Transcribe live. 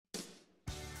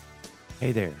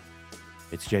Hey there,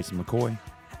 it's Jason McCoy.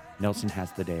 Nelson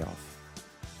has the day off.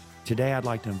 Today I'd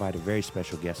like to invite a very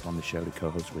special guest on the show to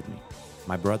co-host with me,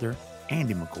 my brother,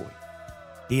 Andy McCoy.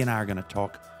 He and I are going to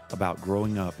talk about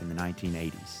growing up in the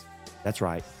 1980s. That's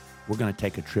right, we're going to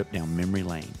take a trip down memory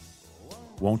lane.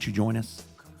 Won't you join us?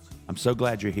 I'm so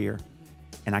glad you're here,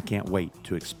 and I can't wait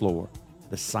to explore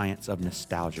the science of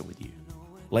nostalgia with you.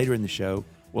 Later in the show,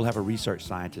 we'll have a research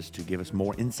scientist to give us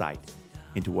more insight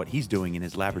into what he's doing in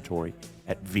his laboratory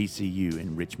at VCU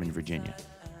in Richmond, Virginia.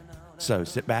 So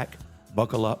sit back,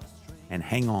 buckle up, and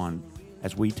hang on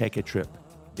as we take a trip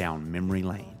down memory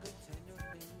lane.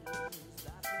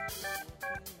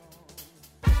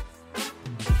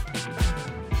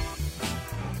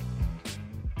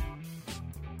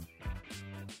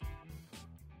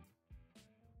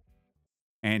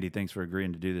 Andy, thanks for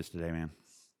agreeing to do this today, man.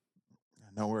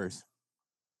 No worries.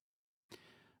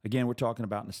 Again, we're talking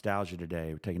about nostalgia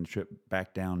today. We're taking a trip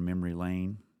back down memory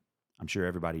lane. I'm sure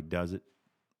everybody does it.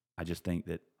 I just think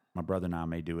that my brother and I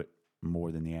may do it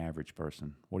more than the average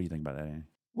person. What do you think about that, Andy?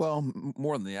 Well,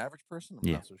 more than the average person, I'm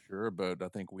Yeah. not so sure, but I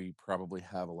think we probably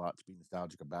have a lot to be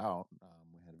nostalgic about.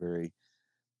 We had a very,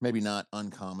 maybe not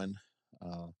uncommon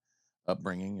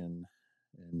upbringing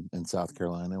in South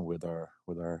Carolina with our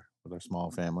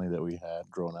small family that we had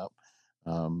growing up.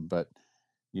 But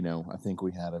I think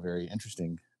we had a very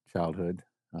interesting childhood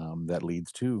that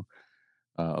leads to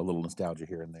a little nostalgia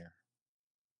here and there.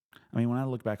 I mean, when I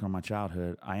look back on my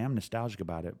childhood, I am nostalgic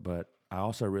about it, but I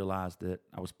also realized that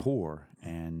I was poor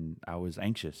and I was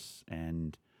anxious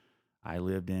and I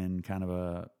lived in kind of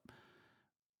a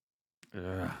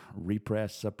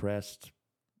repressed, suppressed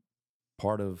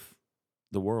part of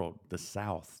the world, the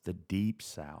South, the deep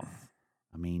South.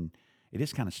 I mean, it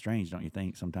is kind of strange, don't you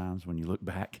think, sometimes when you look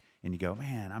back and you go,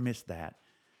 man, I missed that.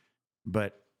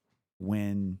 But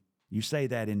when you say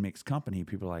that in mixed company,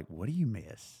 people are like, what do you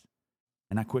miss?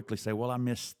 And I quickly say, well, I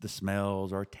miss the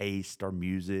smells or taste or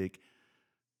music.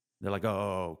 They're like,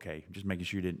 oh, okay. Just making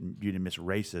sure you didn't miss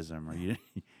racism or you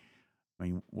didn't. I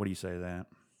mean, what do you say to that?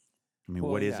 I mean,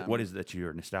 Well, what is yeah, it? What is it that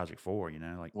you're nostalgic for?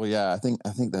 Like, Well, yeah, I think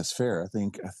that's fair. I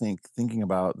think thinking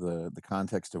about the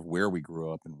context of where we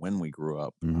grew up and when we grew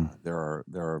up, mhm. there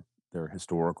are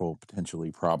historical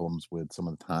potentially problems with some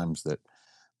of the times that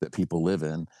people live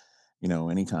in.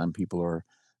 Anytime people are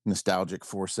nostalgic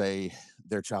for, say,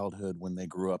 their childhood when they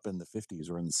grew up in the 50s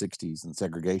or in the 60s and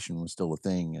segregation was still a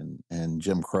thing and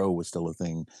Jim Crow was still a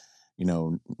thing,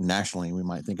 nationally we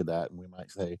might think of that and we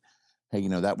might say, hey,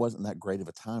 that wasn't that great of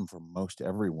a time for most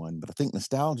everyone. But I think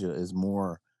nostalgia is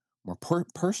more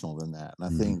personal than that. And I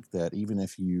Mhm. think that even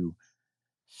if you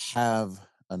have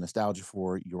a nostalgia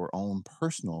for your own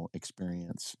personal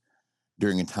experience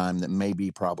during a time that may be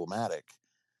problematic,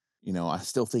 I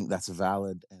still think that's a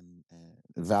valid and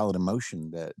valid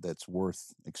emotion that's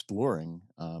worth exploring,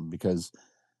 because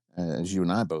as you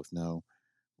and I both know,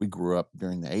 we grew up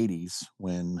during the 80s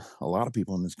when a lot of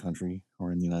people in this country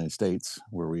or in the United States,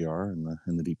 where we are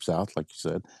in the deep South, like you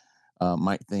said,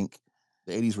 might think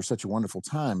the 80s were such a wonderful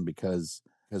time because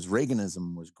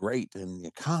Reaganism was great and the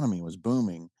economy was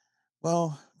booming.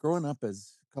 Well, growing up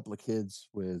as a couple of kids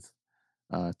with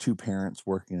two parents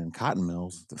working in cotton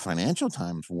mills, the financial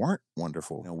times weren't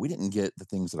wonderful. We didn't get the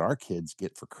things that our kids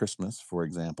get for Christmas, for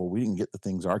example. We didn't get the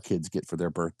things our kids get for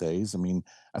their birthdays. I mean,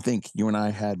 I think you and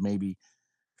I had maybe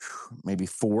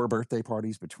four birthday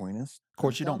parties between us. Of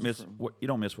course, you don't Nostalgia miss for what you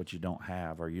don't miss what you don't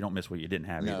have, or you don't miss what you didn't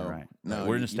have either, no, right? no, We're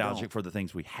you don't. nostalgic for the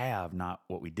things we have, not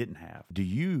what we didn't have. Do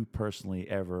you personally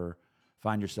ever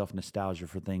find yourself nostalgia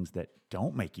for things that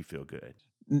don't make you feel good?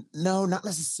 No, not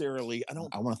necessarily. I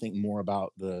don't. I want to think more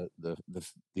about the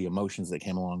emotions that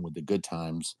came along with the good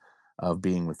times of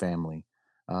being with family,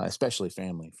 especially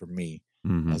family for me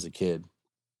Mm-hmm. as a kid.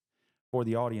 For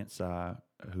the audience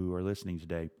who are listening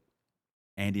today,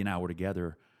 Andy and I were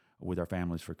together with our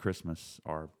families for Christmas,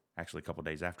 or actually a couple of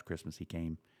days after Christmas, he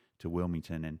came to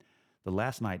Wilmington. And the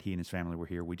last night he and his family were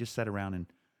here, we just sat around in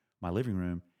my living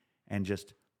room and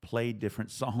just played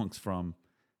different songs from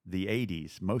the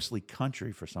 80s, mostly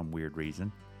country for some weird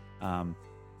reason.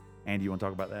 Andy, you want to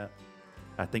talk about that?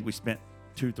 I think we spent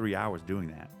 2-3 hours doing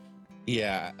that.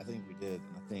 Yeah, I think we did,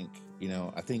 and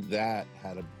I think that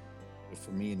had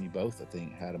for me and you both, I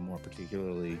think had a more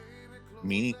particularly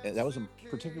meaning. That was a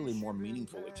particularly more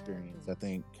meaningful experience. I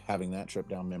think having that trip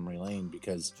down memory lane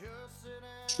because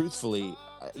truthfully,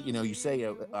 you say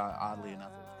oddly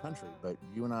enough it was country, but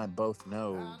you and I both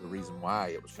know the reason why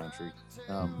it was country,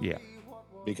 Yeah.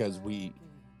 because we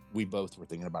both were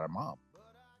thinking about our mom.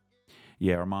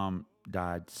 Yeah, our mom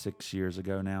died 6 years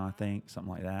ago now, I think,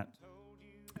 something like that.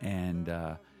 And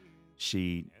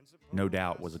she no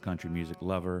doubt was a country music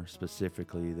lover,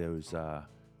 specifically those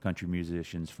country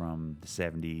musicians from the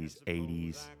 70s,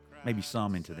 80s, maybe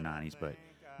some into the 90s, but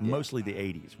mostly the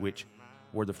 80s, which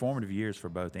were the formative years for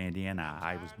both Andy and I.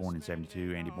 I was born in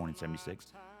 72, Andy born in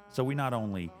 76. So we not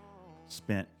only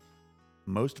spent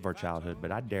most of our childhood,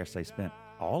 but I dare say spent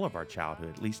all of our childhood,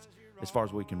 at least as far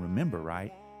as we can remember,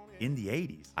 right, in the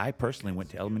 80s. I personally went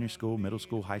to elementary school, middle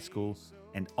school, high school,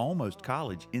 and almost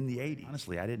college in the 80s.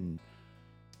 Honestly, I didn't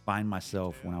find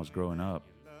myself when I was growing up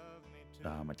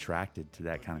attracted to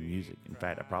that kind of music. In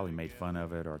fact, I probably made fun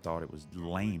of it or thought it was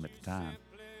lame at the time.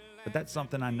 But that's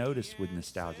something I noticed with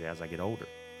nostalgia as I get older,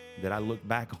 that I look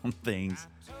back on things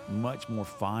much more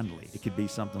fondly. It could be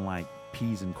something like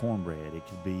peas and cornbread. It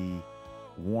could be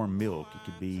warm milk. It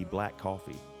could be black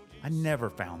coffee. I never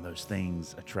found those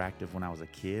things attractive when I was a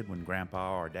kid, when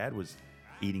grandpa or dad was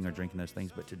eating or drinking those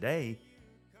things. But today,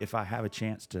 if I have a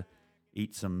chance to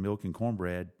eat some milk and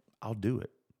cornbread, I'll do it,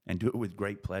 and do it with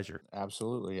great pleasure.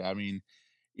 Absolutely. I mean,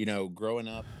 growing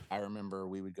up, I remember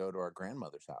we would go to our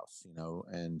grandmother's house,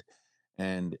 and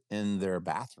in her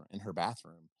bathroom,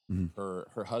 Mhm.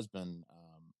 her husband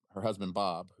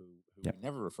Bob, who Yep. we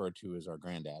never referred to as our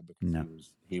granddad because No.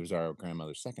 he was our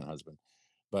grandmother's second husband,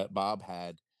 but Bob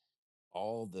had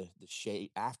all the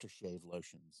aftershave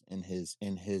lotions in his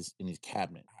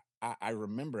cabinet. I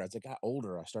remember as I got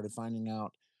older, I started finding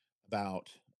out about,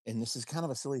 and this is kind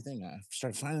of a silly thing. I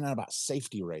started finding out about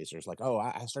safety razors. Like, oh,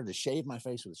 I started to shave my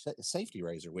face with a safety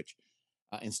razor, which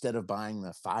instead of buying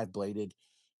the 5-bladed,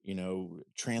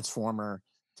 transformer,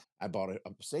 I bought a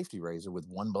safety razor with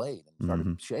one blade and started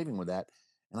Hmm. shaving with that.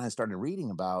 And I started reading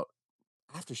about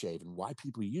aftershave and why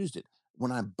people used it.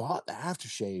 When I bought the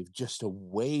aftershave, just a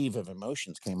wave of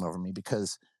emotions came over me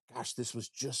because, gosh, this was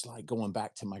just like going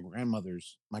back to my grandmother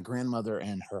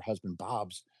and her husband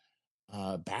Bob's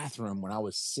bathroom when I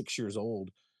was 6 years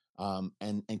old, and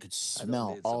could I don't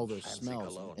smell need all some those fancy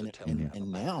smells. cologne to And tell me and I'm a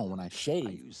and man. now when I I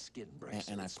shave use skin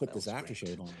and I bracelets, put this smells great,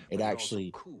 aftershave on, it but it also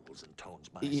actually cools and tones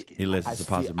my it, skin. I Elicits a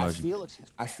feel positive I emotion. feel This is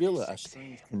I very feel a sexy,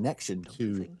 strange connection don't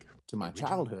you think? to my Original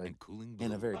childhood and cooling in a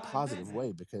blue. very positive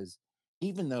way, because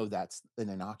even though that's an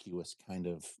innocuous kind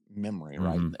of memory,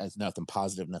 right? Hmm. There's nothing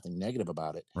positive, nothing negative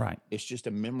about it. Right. It's just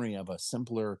a memory of a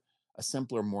simpler,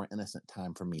 more innocent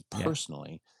time for me Yeah.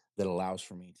 personally, that allows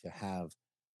for me to have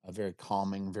a very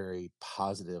calming, very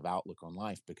positive outlook on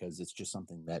life, because it's just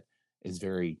something that is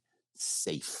very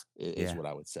safe, is Yeah. what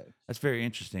I would say. That's very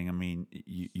interesting. I mean,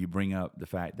 you bring up the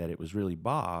fact that it was really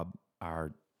Bob,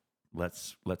 our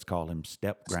let's call him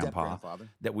step Step grandpa,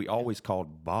 grandfather. that we Yeah. always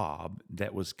called Bob.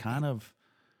 That was kind of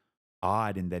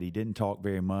odd in that he didn't talk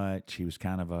very much. He was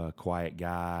kind of a quiet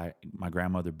guy. My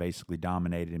grandmother basically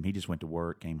dominated him. He just went to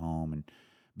work, came home, and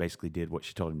basically did what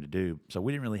she told him to do. So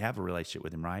we didn't really have a relationship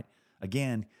with him, right?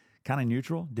 Again, kind of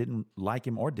neutral, didn't like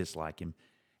him or dislike him.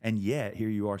 And yet, here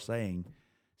you are saying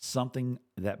something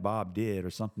that Bob did or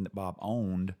something that Bob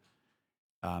owned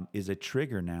is a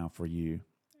trigger now for you.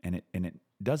 And it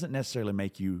doesn't necessarily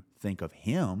make you think of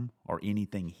him or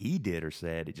anything he did or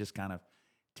said. It just kind of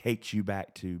takes you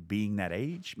back to being that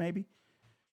age, maybe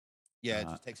Yeah, it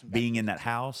just takes me back being to in that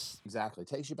house. exactly. It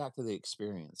takes you back to the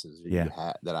experiences that Yeah.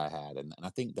 I had, and I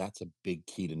think that's a big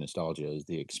key to nostalgia, is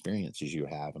the experiences you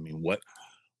have. I mean,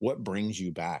 what brings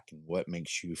you back and what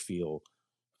makes you feel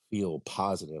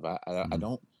positive.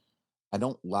 Mhm. I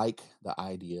don't like the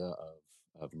idea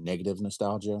of negative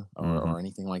nostalgia, Mhm. or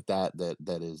anything like that,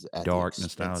 that is at the Dark expense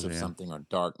nostalgia. of Yeah. something, or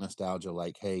dark nostalgia.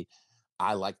 Like, hey,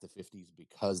 I like the '50s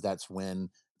because that's when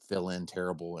fill in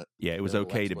Yeah. It was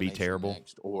terrible okay to be explanation terrible.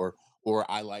 next, or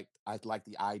I like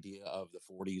the idea of the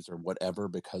 '40s or whatever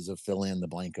because of fill in the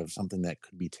blank of something that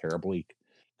could be terribly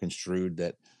construed,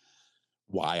 that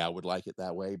why I would like it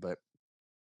that way. But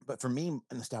for me,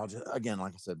 nostalgia, again,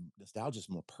 like I said, nostalgia is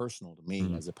more personal to me,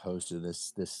 Mhm. as opposed to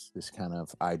this kind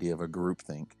of idea of a group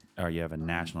think. Or you have a Um,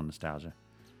 national nostalgia.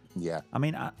 yeah, I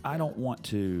mean, I don't want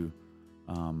to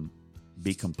um,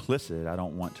 be complicit. I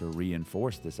don't want to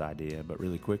reinforce this idea, but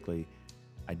really quickly,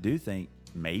 I do think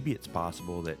maybe it's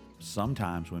possible that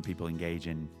sometimes when people engage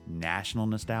in national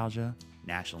nostalgia,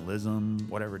 nationalism,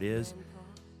 whatever it is,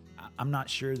 I'm not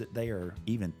sure that they are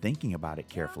even thinking about it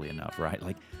carefully enough, right?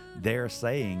 Like they're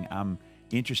saying, I'm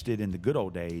interested in the good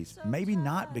old days, maybe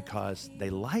not because they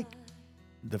like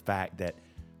the fact that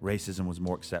racism was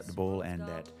more acceptable and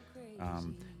that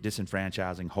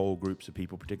disenfranchising whole groups of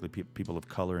people, particularly people of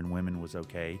color and women, was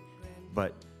okay.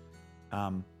 But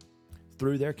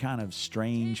through their kind of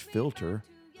strange filter,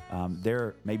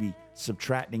 they're maybe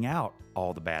subtracting out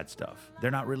all the bad stuff.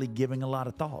 They're not really giving a lot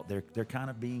of thought. They're kind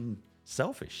of being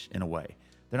selfish in a way.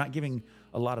 They're not giving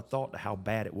a lot of thought to how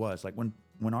bad it was. Like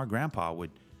when our grandpa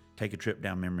would take a trip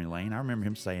down memory lane. I remember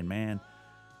him saying, man,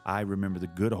 I remember the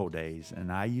good old days.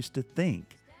 And I used to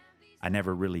think, I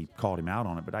never really called him out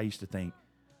on it, but I used to think,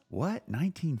 what,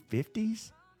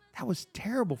 1950s? That was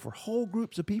terrible for whole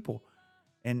groups of people.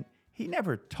 And he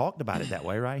never talked about it that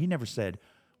way, right? He never said,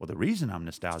 well, the reason I'm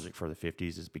nostalgic for the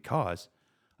 50s is because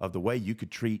of the way you could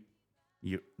treat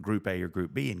Group A or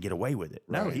Group B and get away with it.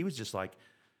 No, he was just like,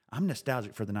 I'm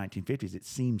nostalgic for the 1950s. It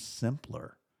seems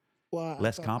simpler,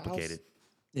 less complicated.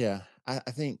 I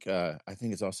think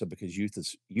it's also because youth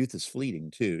is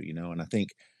fleeting too, and I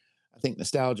think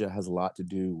nostalgia has a lot to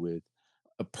do with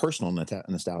a personal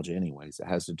nostalgia anyways. It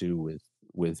has to do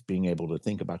with being able to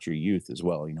think about your youth as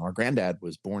well. Our granddad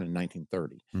was born in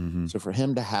 1930. Mm-hmm. So for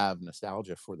him to have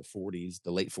nostalgia for the 40s,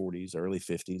 the late 40s, early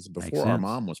 50s, before our sense.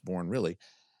 mom was born, really,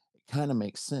 it kind of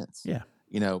makes sense. Yeah.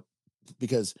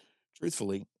 Because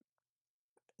truthfully,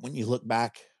 when you look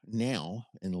back now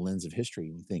in the lens of history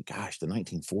and you think, gosh, the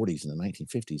 1940s and the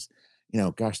 1950s,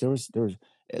 gosh, there was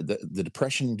the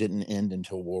Depression didn't end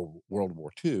until World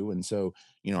War II, and so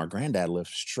our granddad lived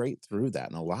straight through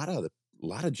that, and a lot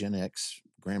of Gen X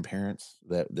grandparents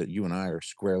that you and I are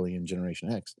squarely in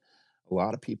Generation X. A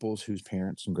lot of people's whose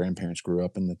parents and grandparents grew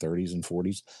up in the 30s and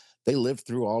 40s, they lived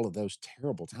through all of those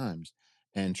terrible times,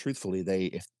 and truthfully,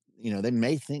 they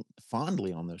may think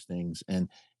fondly on those things, and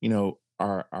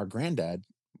our granddad,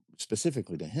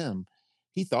 specifically to him,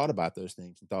 he thought about those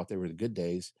things and thought they were the good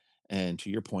days. And to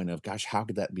your point of, gosh, how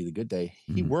could that be the good day?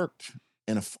 He worked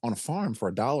on a farm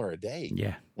for $1 a day.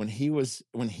 Yeah. When he was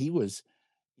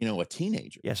a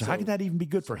teenager. Yeah. So how could that even be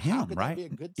good for him, how could right? That be a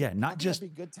good yeah. Not just be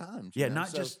good times. Yeah.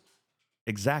 Not just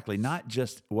exactly. Not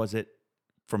just was it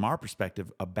from our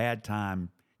perspective a bad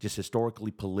time, just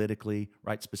historically, politically,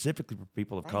 right? Specifically for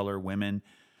people of color, women,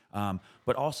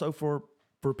 but also for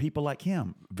people like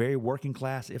him, very working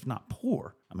class, if not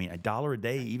poor. I mean, $1 a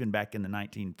day, even back in the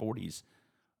 1940s,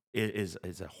 is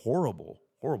a horrible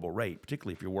rate,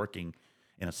 particularly if you're working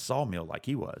in a sawmill like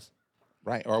he was.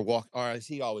 Right, or as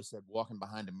he always said, walking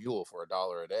behind a mule for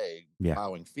 $1 a day,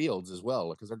 plowing fields as well.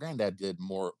 Because our granddad did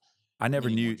more. I never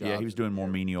knew. Yeah, he was doing more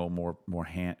menial, more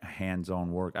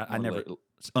hands-on work. I never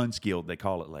unskilled. They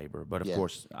call it labor, but of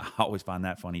course, I always find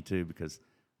that funny too because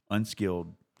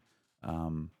unskilled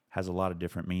has a lot of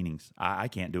different meanings. I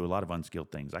can't do a lot of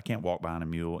unskilled things. I can't walk behind a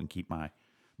mule and keep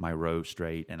my row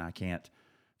straight, and I can't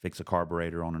fix a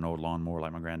carburetor on an old lawnmower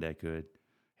like my granddad could.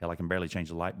 Hell, I can barely change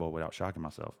the light bulb without shocking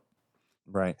myself.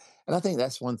 Right. And I think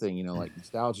that's one thing, like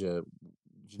nostalgia,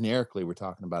 generically we're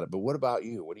talking about it, but what about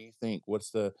you? What do you think? What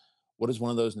is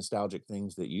one of those nostalgic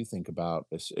things that you think about?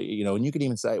 And you could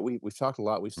even say, we've talked a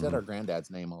lot. We've said our granddad's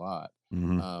name a lot.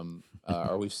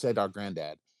 Or we've said our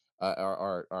granddad,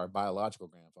 our biological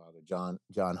grandfather,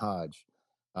 John Hodge.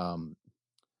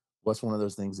 What's one of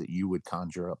those things that you would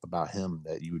conjure up about him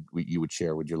that you would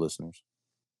share with your listeners?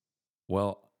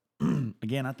 Well,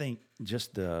 again, I think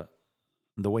just the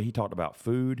way he talked about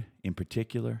food in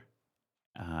particular,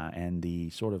 and the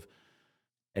sort of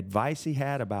advice he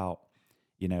had about,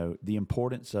 the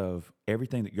importance of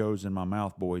everything that goes in my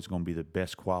mouth, boy, is going to be the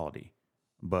best quality.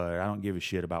 But I don't give a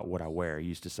shit about what I wear. He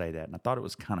used to say that. And I thought it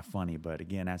was kind of funny. But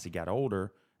again, as he got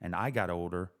older, and I got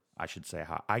older, I should say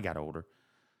how I got older,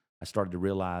 I started to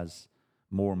realize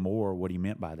more and more what he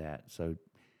meant by that. So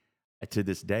to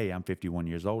this day, I'm 51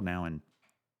 years old now, and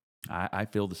I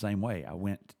feel the same way. I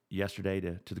went yesterday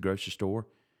to the grocery store,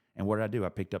 and what did I do? I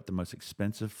picked up the most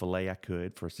expensive filet I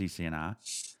could for CC and I.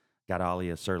 Got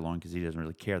Ollie a sirloin because he doesn't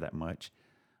really care that much.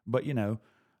 But,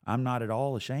 I'm not at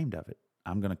all ashamed of it.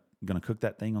 I'm gonna cook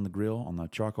that thing on the grill, on the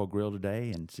charcoal grill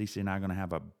today, and CC and I are gonna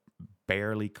have a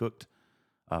barely cooked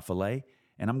filet,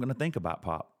 and I'm gonna think about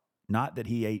Pop. Not that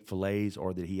he ate fillets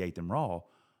or that he ate them raw,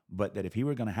 but that if he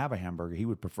were gonna have a hamburger, he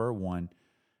would prefer one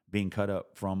being cut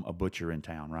up from a butcher in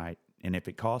town, right? And if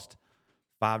it cost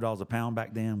 $5 a pound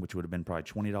back then, which would have been probably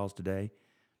 $20 today,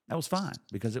 that was fine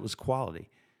because it was quality.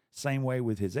 Same way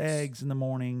with his eggs in the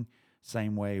morning,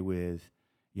 same way with,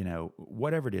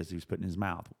 whatever it is he was putting in his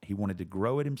mouth. He wanted to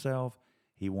grow it himself.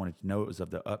 He wanted to know it was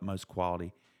of the utmost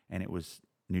quality, and it was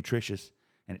nutritious,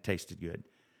 and it tasted good.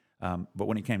 But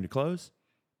when it came to clothes,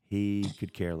 he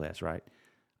could care less, right?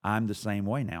 I'm the same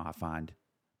way now, I find.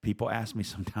 People ask me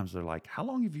sometimes, they're like, how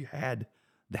long have you had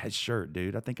that shirt,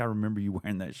 dude? I think I remember you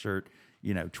wearing that shirt,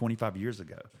 25 years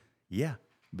ago. Yeah,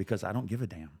 because I don't give a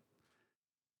damn.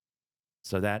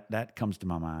 So that comes to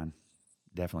my mind.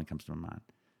 Definitely comes to my mind.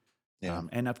 Yeah.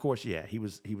 And of course, yeah, he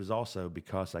was also,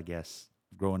 because I guess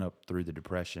growing up through the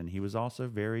Depression, he was also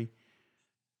very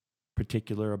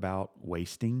particular about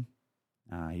wasting.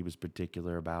 He was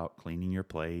particular about cleaning your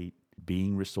plate,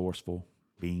 being resourceful,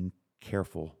 being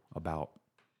careful about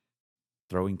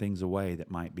throwing things away that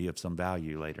might be of some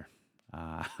value later.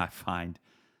 I find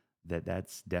that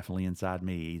that's definitely inside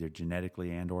me, either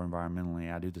genetically and or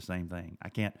environmentally. I do the same thing. I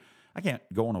can't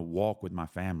go on a walk with my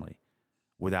family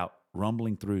without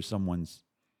rumbling through someone's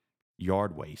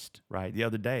yard waste, right? The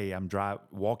other day, I'm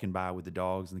walking by with the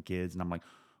dogs and the kids, and I'm like,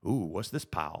 ooh, what's this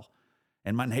pile?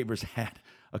 And my neighbors had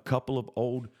a couple of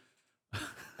old,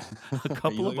 a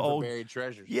Are you couple of looking for old, buried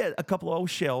treasures? yeah, a couple of old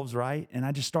shelves, right? And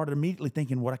I just started immediately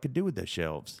thinking what I could do with those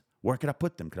shelves. Where could I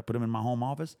put them? Could I put them in my home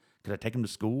office? Could I take them to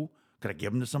school? Could I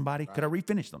give them to somebody? Could I Right.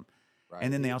 refinish them? And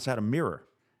Right. then they also had a mirror.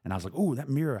 And I was like, ooh, that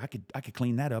mirror, I could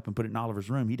clean that up and put it in Oliver's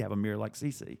room. He'd have a mirror like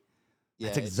Cece. Yeah,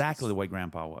 That's exactly the way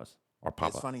Grandpa was, or it's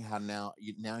Papa. funny how now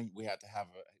we have to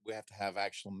have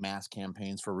actual mass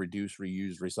campaigns for reduce,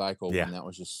 reuse, recycle Yeah, when that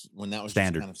was just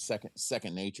standard. kind of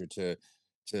second nature to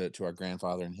our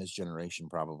grandfather and his generation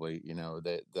probably.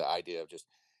 The idea of just,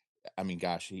 I mean,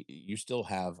 gosh, you still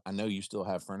have, I know you still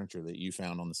have furniture that you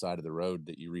found on the side of the road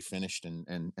that you refinished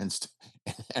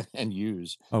and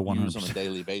Oh, use on a 100%.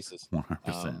 daily basis.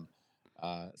 100%. Um,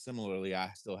 Similarly,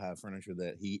 I still have furniture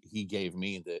that he gave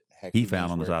me that, heck, He who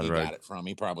found knows on the where side of he the road. got it from.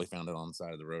 He probably found it on the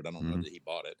side of the road. I don't know Hmm. that he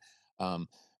bought it.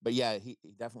 But yeah, he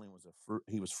definitely was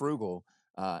he was frugal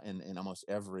in almost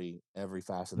every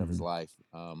facet of his Hmm. life.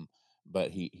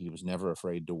 But he was never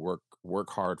afraid to work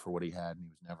hard for what he had, and he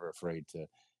was never afraid to,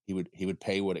 he would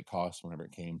pay what it cost whenever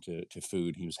it came to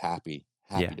food. He was Yeah,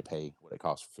 happy to pay what it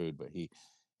cost for food, but he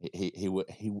would,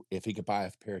 if he could buy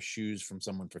a pair of shoes from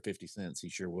someone for 50 cents, he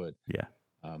sure would. yeah.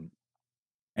 Um,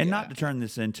 And not yeah, to turn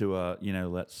this into a,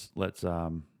 let's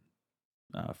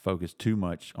focus too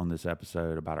much on this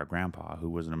episode about our grandpa, who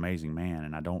was an amazing man,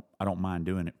 and I don't mind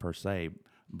doing it per se,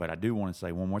 but I do want to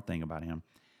say one more thing about him.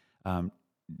 Um,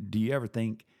 do you ever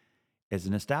think, as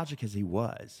nostalgic as he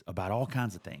was about all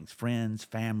kinds of things, friends,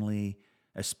 family,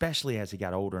 especially as he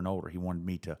got older and older, he wanted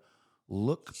me to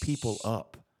look people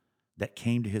up that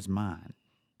came to his mind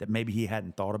that maybe he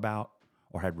hadn't thought about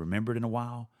or had remembered in a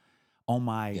while on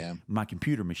yeah, my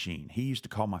computer machine. He used to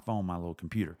call my phone my little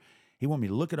computer. He wanted me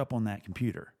to look it up on that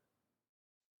computer.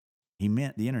 He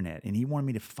meant the internet, and he wanted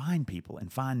me to find people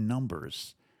and find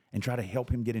numbers and try to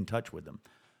help him get in touch with them.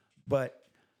 But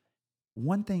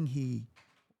one thing he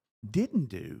didn't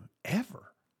do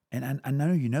ever, and I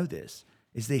know you know this,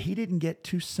 is that he didn't get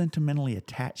too sentimentally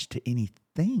attached to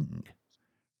anything,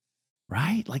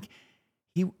 right? Like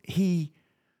he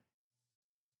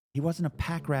wasn't a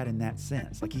pack rat in that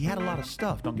sense. Like, he had a lot of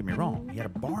stuff, don't get me wrong. He had a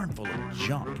barn full of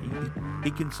junk.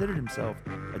 He considered himself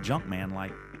a junk man,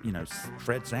 like,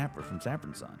 Fred Sanford from Sanford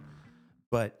and Son.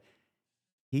 But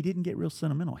he didn't get real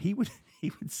sentimental. He would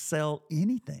sell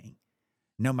anything,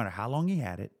 no matter how long he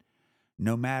had it,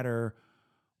 no matter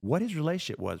what his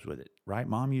relationship was with it, right?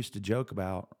 Mom used to joke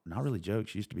about, not really joke,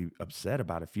 she used to be upset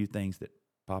about a few things that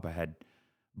Papa had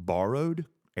borrowed,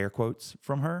 air quotes,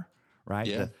 from her, right?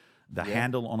 yeah, The yeah,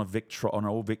 handle on on an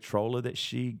old Victrola that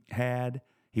she had,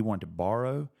 he wanted to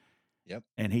borrow. yep.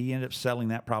 And he ended up selling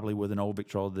that probably with an old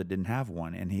Victrola that didn't have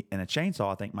one. And a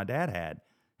chainsaw I think my dad had.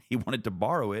 He wanted to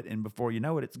borrow it, and before you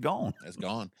know it, it's gone. It's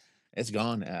gone. It's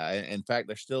gone. In fact,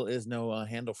 there still is no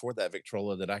handle for that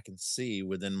Victrola that I can see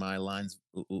within my line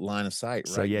of sight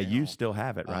So right yeah, you now. still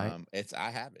have it, right? It's I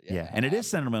have it. Yeah, Yeah, and it is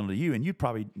sentimental to you, and you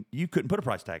couldn't put a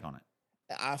price tag on it.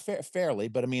 fairly,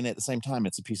 but I mean, at the same time,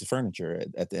 it's a piece of furniture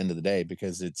at the end of the day,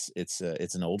 because it's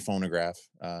an old phonograph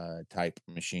type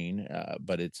machine,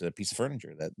 but it's a piece of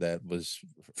furniture that was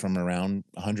from around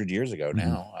 100 years ago Hmm.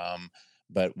 now.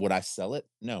 But would I sell it?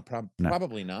 No, No,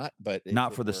 probably not. But if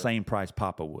not it for the were same price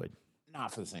Papa would.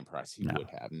 not for the same price he No, would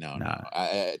have, no, no.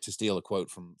 no. To steal a quote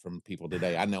from people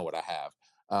today, I know what I have.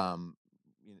 Um,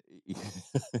 you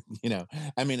you know,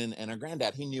 I mean, and our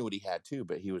granddad, he knew what he had too,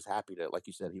 but he was happy to, like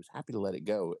you said, he was happy to let it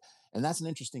go. And that's an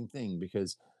interesting thing,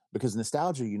 because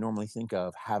nostalgia, you normally think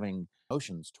of having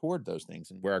emotions toward those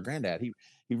things, and where our granddad,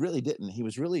 he really didn't. He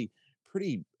was really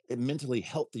pretty mentally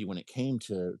healthy when it came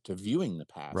to viewing the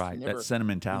past. He Right. That never, you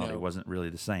sentimentality know, wasn't really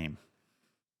the same.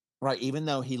 right, even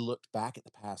though he looked back at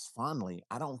the past fondly,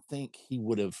 I don't think he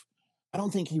would have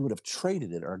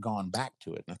traded it or gone back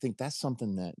to it. And I think that's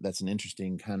something that's an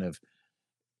interesting kind of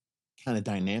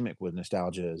dynamic with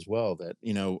nostalgia as well, that,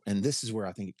 and this is where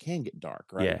I think it can get dark,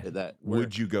 right? Yeah. That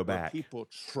Would you go where back? people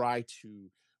try to,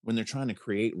 when they're trying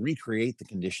to recreate the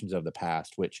conditions of the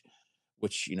past, which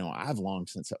I've long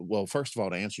since, well, first of all,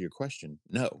 to answer your question,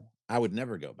 no, I would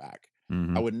never go back.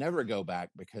 I Hmm. would never go back,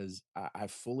 because I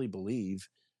fully believe,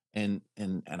 I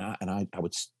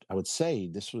would say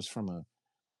this was from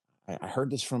I heard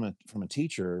this from a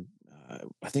teacher.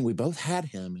 I think we both had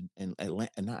him in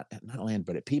not land,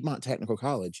 but at Piedmont Technical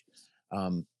College.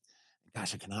 Um,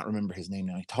 gosh, I cannot remember his name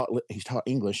now. He taught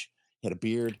English. He had a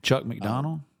beard. Chuck Um,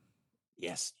 McDonald?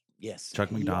 yes, yes. Chuck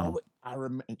He McDonald. always I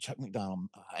remember Chuck McDonald,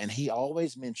 and he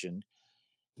always mentioned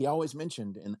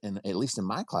in at least in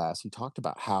my class, he talked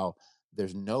about how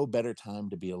there's no better time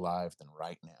to be alive than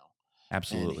right now.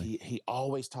 And Absolutely. he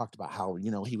always talked about how,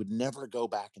 he would never go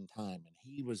back in time, and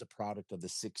he was a product of the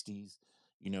 60s.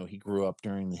 He grew up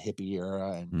during the hippie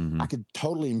era, and I Mhm. could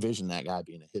totally envision that guy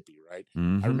being a hippie, right?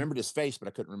 I Mhm. remembered his face, but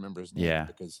I couldn't remember his name Yeah.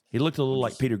 because He looked a little I'm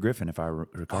like just Peter Griffin, if I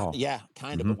recall. yeah,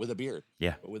 kind of, but Mhm. with a beard.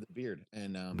 Yeah.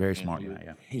 Very And smart guy,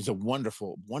 yeah. he's a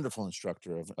wonderful, wonderful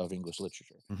instructor of English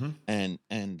literature. Mhm. And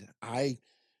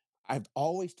I've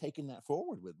always taken that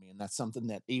forward with me, and that's something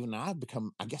that even I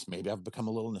guess maybe I've become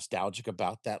a little nostalgic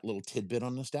about that little tidbit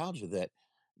on nostalgia,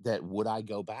 that would I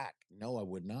go back? No, I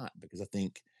would not, because I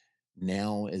think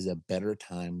now is a better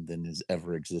time than has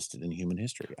ever existed in human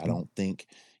history. I Mm, don't think,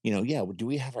 yeah, do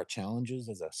we have our challenges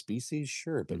as a species?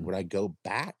 Sure, but mhm. would I go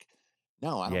back?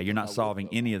 No, I Yeah, don't you're think not I would solving go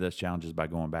any back. of those challenges by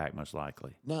going back, most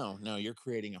likely. No, no, you're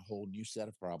creating a whole new set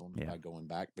of problems Yeah. by going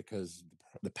back, because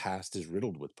the past is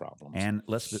riddled with problems. And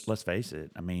let's face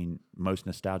it. I mean, most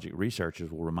nostalgic researchers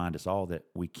will remind us all that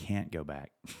we can't go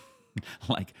back.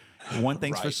 Like one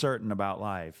thing's for Right, certain about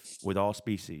life with all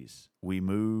species, we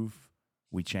move,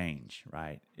 we change,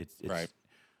 right? right. It's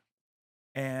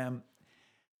and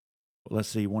let's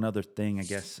see, one other thing I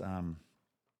guess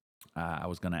I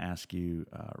was going to ask you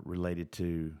related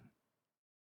to,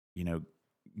 you know,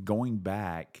 going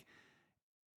back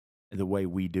the way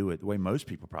we do it, the way most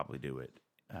people probably do it.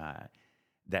 Uh,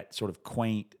 that sort of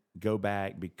quaint go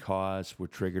back because we're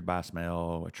triggered by a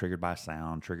smell, or triggered by a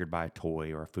sound, triggered by a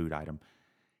toy or a food item.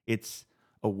 It's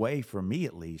a way for me,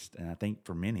 at least, and I think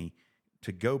for many,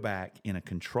 to go back in a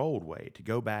controlled way, to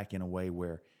go back in a way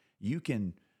where you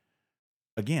can,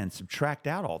 again, subtract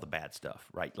out all the bad stuff,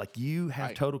 right? Like you have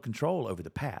Right. total control over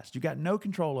the past. You got no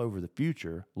control over the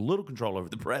future, little control over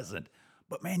the present,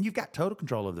 but man, you've got total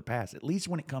control over the past, at least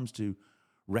when it comes to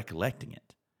recollecting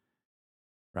it,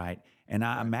 right? And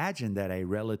I Right. imagine that a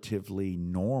relatively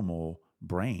normal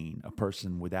brain, a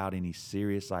person without any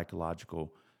serious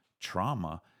psychological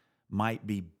trauma, might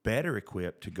be better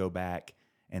equipped to go back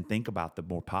and think about the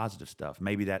more positive stuff.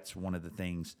 Maybe that's one of the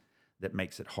things that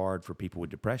makes it hard for people with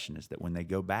depression, is that when they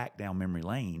go back down memory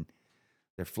lane,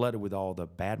 they're flooded with all the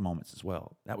bad moments as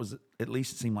well. That was, at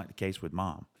least it seemed like the case with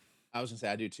mom. I was gonna say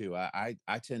I do too. I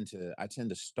tend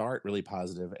to start really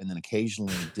positive, and then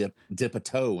occasionally dip a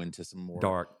toe into some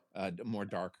Dark. more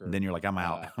darker. Then you're like, I'm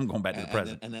out. Uh, I'm going back to the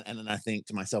and then present. I think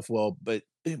to myself, well,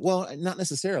 not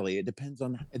necessarily. It depends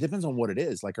on what it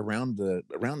is. Like around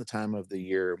the time of the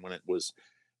year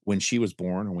when she was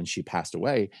born or when she passed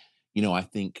away, I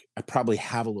think I probably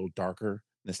have a little darker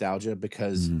nostalgia,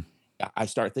 because Mhm. I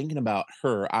start thinking about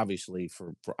her, obviously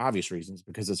for obvious reasons,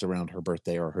 because it's around her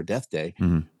birthday or her death day,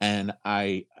 Mhm. and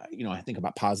I think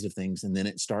about positive things, and then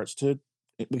it starts to,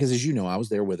 because as you know, I was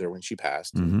there with her when she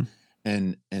passed, and Mhm.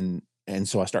 and and and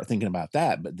so I start thinking about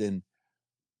that, but then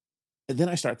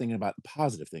I start thinking about the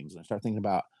positive things, and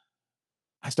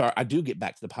I do get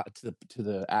back to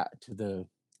the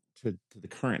to the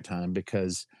current time,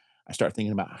 because I start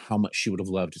thinking about how much she would have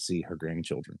loved to see her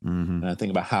grandchildren, Mhm. and I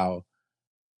think about how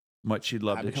Much you'd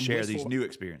love I to become share these wistful. new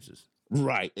experiences.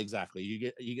 Right, exactly. You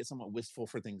get somewhat wistful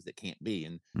for things that can't be,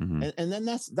 and Mhm. and and then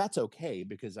that's okay,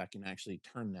 because I can actually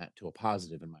turn that to a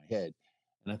positive in my head.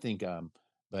 And I think,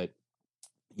 but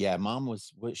yeah, mom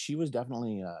she was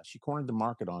definitely, she cornered the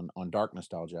market on dark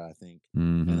nostalgia, I think,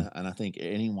 and Mhm. I think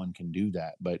anyone can do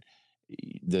that. But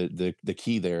the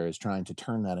key there is trying to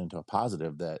turn that into a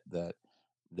positive, that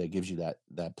gives you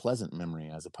that pleasant memory,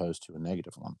 as opposed to a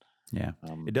negative one. Yeah.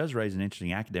 It Um, does raise an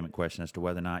interesting academic question as to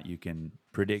whether or not you can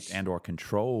predict and or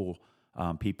control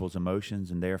people's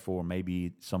emotions and therefore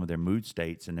maybe some of their mood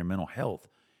states and their mental health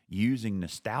using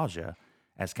nostalgia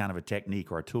as kind of a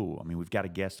technique or a tool. I mean, we've got a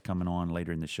guest coming on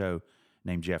later in the show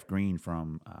named Jeff Green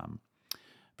from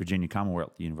Virginia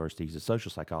Commonwealth University. He's a social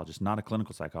psychologist, not a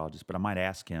clinical psychologist, but I might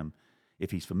ask him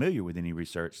if he's familiar with any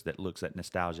research that looks at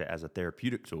nostalgia as a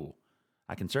therapeutic tool.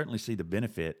 I can certainly see the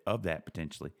benefit of that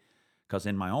potentially, because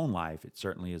in my own life, it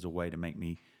certainly is a way to make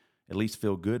me at least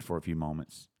feel good for a few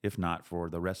moments, if not for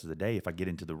the rest of the day, if I get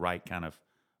into the right kind of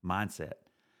mindset.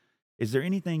 Is there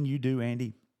anything you do,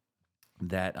 Andy,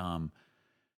 that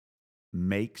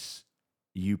makes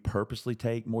you purposely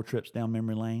take more trips down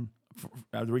memory lane?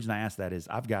 The reason I ask that is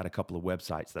I've got a couple of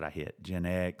websites that I hit, Gen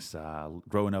X,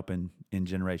 growing up in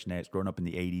Generation X, growing up in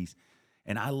the 80s.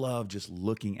 And I love just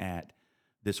looking at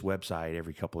this website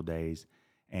every couple of days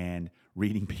and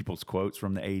reading people's quotes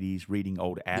from the 80s, reading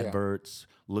old yeah, adverts,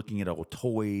 looking at old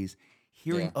toys,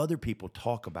 hearing yeah, other people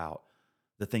talk about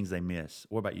the things they miss.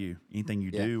 What about you? Anything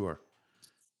you Yeah. do or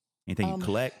anything you Um,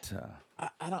 collect?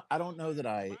 I don't know that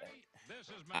I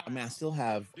mean, I still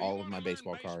have all of my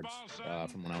baseball cards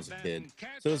from when I was a kid.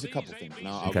 So there's a couple things, and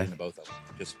I'll get Okay. into both of them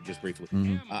just briefly.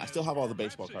 Hmm. I still have all the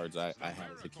baseball cards I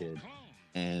had as a kid,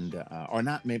 and or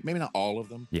not maybe not all of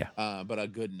them, Yeah. but a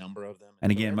good number of them. And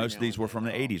And so again, every most of now these and were then, from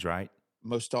the 80s, right?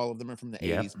 most all of them are from the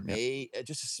Yep. 80s, Yep. may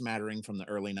just a smattering from the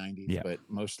early 90s, Yep. but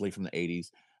mostly from the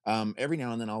 80s. Every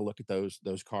now and then I'll look at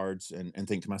those cards and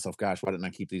think to myself, gosh, why didn't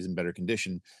I keep these in better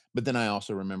condition? But then I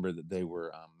also remember that they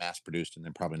were mass produced and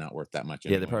they're probably not worth that much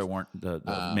Yeah, they anyways. probably weren't the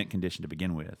mint Um, condition to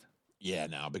begin with. yeah,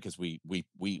 no, because we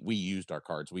used our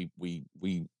cards. We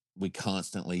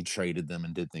constantly traded them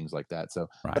and did things like that. So,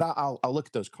 but Right. I'll look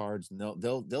at those cards and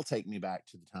they'll take me back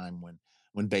to the time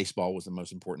when baseball was the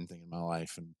most important thing in my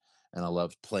life, and I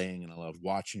loved playing and I loved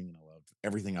watching and I loved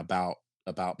everything about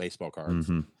baseball cards,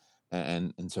 Hmm.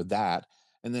 and so that,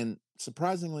 and then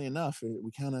surprisingly enough,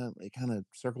 it kind of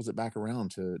circles it back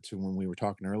around to when we were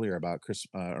talking earlier about Chris,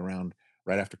 around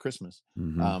right after Christmas.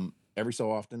 Hmm. Every so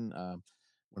often,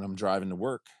 when I'm driving to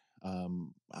work,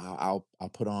 I'll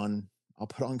put on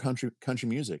country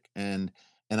music, and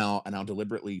I'll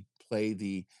deliberately play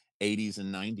the 80s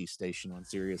and 90s station on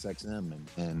Sirius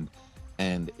XM,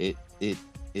 and it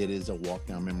is a walk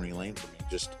down memory lane for me.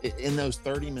 Just in those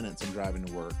 30 minutes I'm driving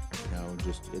to work,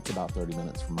 just it's about 30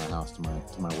 minutes from my house to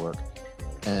my work,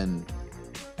 and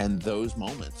those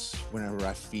moments whenever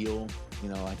I feel,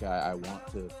 like I want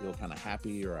to feel kind of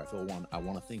happy, or I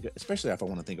want to think, especially if I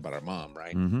want to think about our mom,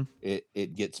 right? Hmm.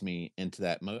 It gets me into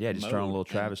that Yeah, just throw on a mode, little and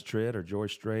Travis Tritt or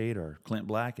George Strait or Clint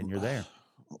Black, and you're there.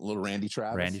 little Randy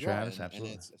Travis, Randy yeah, Travis, and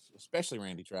absolutely. it's especially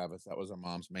Randy Travis. That was our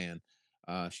mom's man.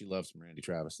 She loves some Randy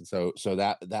Travis, and so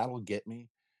that'll get me,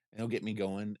 it'll get me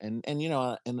going, and you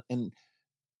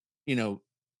know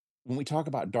when we talk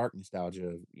about dark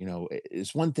nostalgia,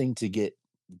 it's one thing to get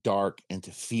dark and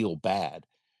to feel bad,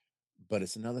 but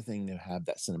it's another thing to have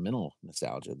that sentimental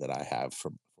nostalgia that I have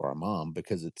for our mom,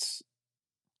 because it's,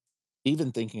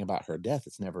 even thinking about her death,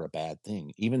 it's never a bad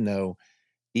thing, even though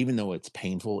it's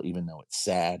painful, even though it's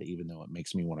sad, even though it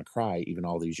makes me want to cry, even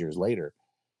all these years later,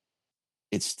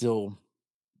 it's still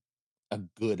a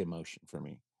good emotion for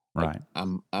me. Like, Right.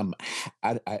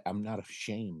 I'm not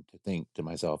ashamed to think to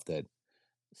myself that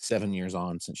 7 years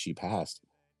on since she passed,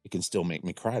 it can still make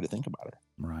me cry to think about her,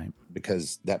 Right.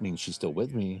 because that means she's still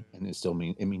with me, and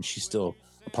it means she's still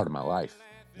a part of my life,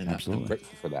 and I'm Absolutely.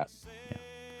 grateful for that. Yeah.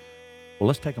 Well,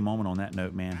 let's take a moment on that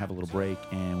note, man. Have a little break,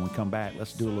 and when we come back,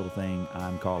 let's do a little thing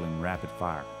I'm calling rapid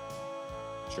fire.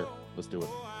 Sure, let's do it.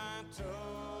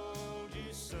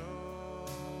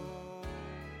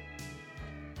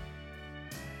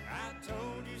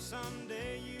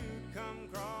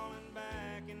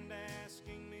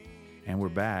 And we're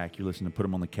back. You're listening to Put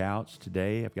 'em on the Couch.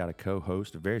 Today, I've got a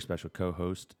co-host, a very special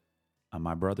co-host,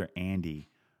 my brother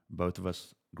Andy. Both of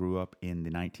us grew up in the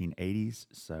 1980s,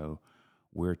 so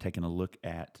we're taking a look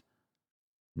at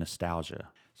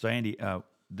nostalgia. So, Andy,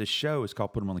 the show is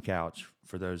called Put 'em on the Couch.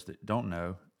 For those that don't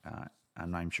know,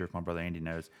 I'm not even sure if my brother Andy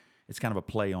knows. It's kind of a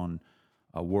play on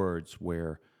words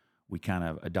where we kind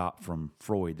of adopt from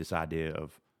Freud this idea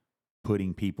of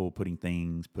putting people, putting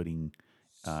things, putting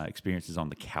experiences on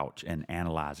the couch and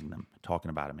analyzing them, talking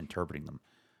about them, interpreting them.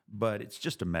 But it's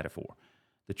just a metaphor.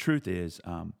 The truth is,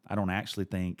 I don't actually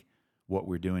think what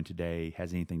we're doing today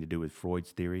has anything to do with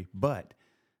Freud's theory, but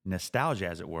nostalgia,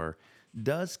 as it were,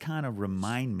 does kind of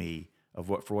remind me of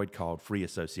what Freud called free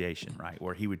association, right?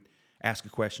 Where he would ask a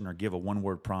question or give a one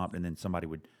word prompt, and then somebody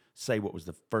would say what was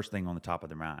the first thing on the top of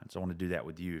their mind. So I want to do that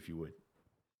with you, if you would.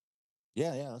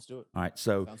 Yeah, let's do it. All right.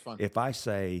 So Sounds fun. if I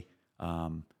say,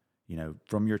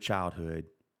 from your childhood,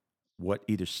 what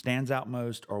either stands out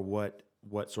most or what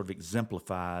sort of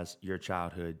exemplifies your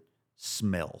childhood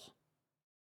smell?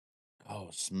 Oh,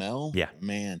 smell, Yeah.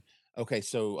 man. Okay,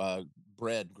 so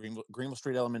bread, Greenville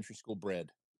Street Elementary School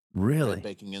bread, bread Really?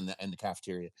 baking in the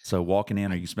cafeteria. So walking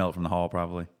in, or I you can smell it from the hall,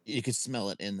 probably. You could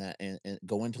smell it in that, and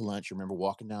go into lunch. Remember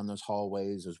walking down those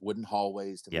hallways, those wooden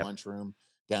hallways to the Yep. lunchroom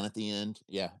down at the end.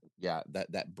 Yeah,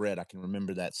 that bread, I can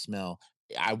remember that smell.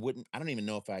 I don't even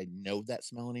know if I know that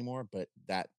smell anymore, but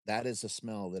that is a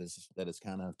smell that is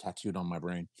kind of tattooed on my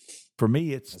brain For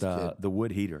me, it's as a kid. the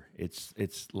wood heater. It's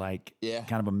like Yeah,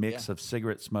 kind of a yeah. mix of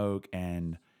cigarette smoke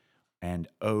and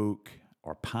oak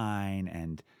or pine,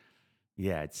 and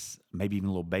yeah, it's maybe even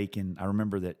a little bacon. I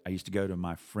remember that I used to go to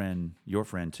my friend, your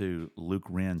friend too, Luke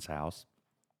Wren's house.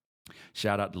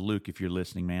 Shout out to Luke if you're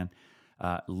listening, man.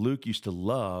 Luke used to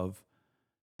love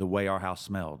the way our house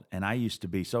smelled, and I used to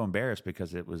be so embarrassed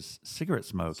because it was cigarette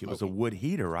smoke. It was a Smoky, wood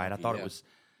heater, right? I smoky. thought it Yeah, was,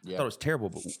 I thought yeah. it was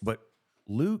terrible. But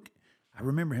Luke I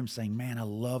remember him saying, "Man, I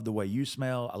love the way you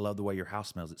smell. I love the way your house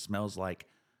smells. It smells like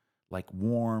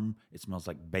warm. It smells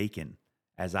like bacon."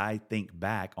 As I think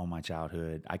back on my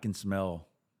childhood, I can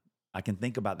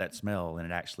think about that smell, and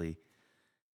it actually,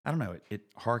 I don't know, it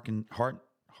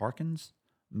harkens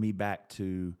me back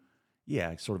to,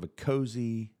 yeah, sort of a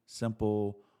cozy,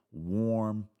 simple,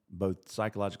 warm, both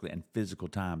psychologically and physical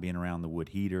time, being around the wood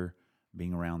heater,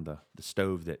 being around the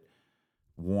stove that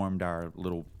warmed our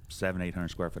little 800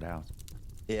 square foot house.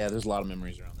 Yeah, there's a lot of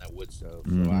memories around that wood stove,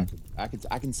 so Mm-hmm.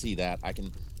 I can see that. I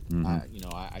can, Mm-hmm.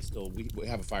 I still we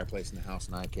have a fireplace in the house,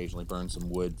 and I occasionally burn some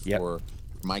wood Yep. for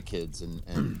my kids, and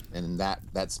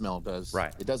that smell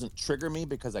Right. doesn't trigger me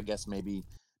because I guess maybe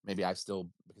I still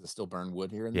burn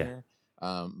wood here and Yeah. there,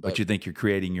 But but you think you're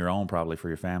creating your own probably for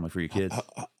your family, for your kids.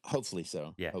 hopefully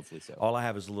so, Yeah. hopefully so. All I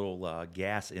have is a little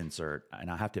gas insert,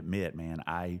 and I have to admit, man,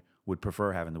 I would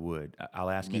prefer having the wood. I'll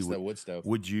I ask you, miss that wood stove.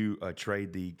 would you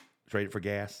trade it for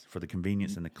gas for the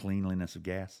convenience and the cleanliness of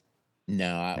gas? No,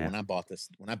 Yeah. when I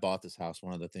bought this house,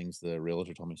 one of the things the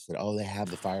realtor told me, she said, "Oh, they have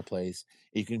the fireplace.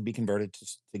 It can be converted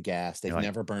to gas. You're They've like,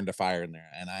 never burned a fire in there."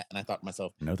 And I thought to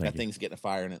myself, no, thank that you. thing's getting a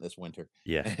fire in it this winter.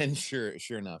 Yeah. And sure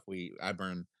enough, I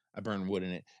burn wood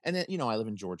in it. And then, I live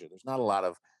in Georgia. There's not a lot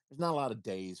of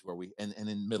days where and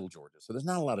in middle Georgia. So there's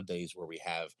not a lot of days where we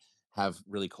have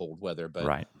really cold weather,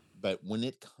 Right. but when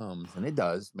it comes, and it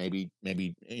does, maybe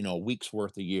a week's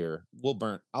worth a year, I'll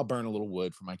burn a little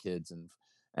wood for my kids and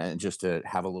just to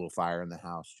have a little fire in the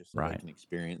house just so they Right. can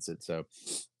experience it. So,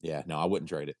 yeah, no, I wouldn't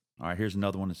trade it. All right. Here's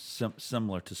another one that's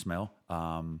similar to smell.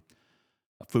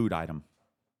 A food item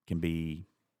can be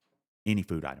any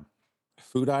food item.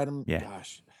 Food item, Yeah.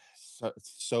 gosh,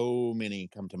 so many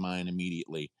come to mind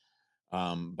immediately.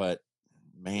 But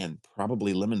man,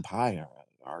 probably lemon pie.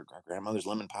 Our grandmother's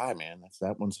lemon pie, man.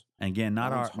 And again,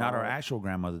 That one's not our hard. actual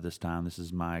grandmother this time. This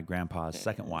is my grandpa's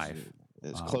second As, wife.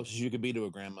 as close as you could be to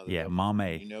a grandmother, Yeah, though, Mom and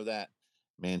A. you know that.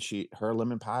 Man, her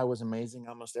lemon pie was amazing.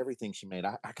 Almost everything she made,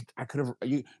 I could have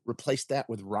you replaced that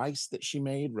with rice that she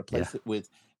made. Yeah. Replace it with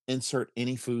insert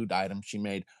any food item she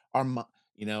made. Our mom,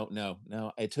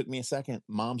 no. It took me a second.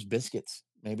 Mom's biscuits,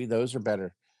 maybe those are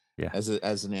better Yeah. as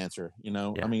an answer. I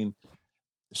Yeah. mean,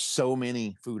 so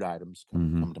many food items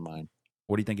Hmm. come to mind.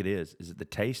 What do you think it is? Is it the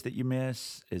taste that you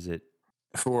miss? Is it?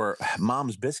 For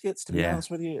mom's biscuits, to be Yeah. honest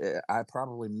with you, I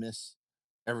probably miss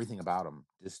everything about them.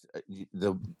 Just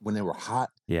when they were hot,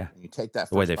 Yeah. and you take that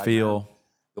The way first they bite down, feel.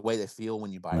 the way they feel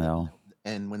when you bite it, Well,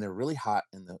 and when they're really hot,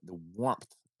 and the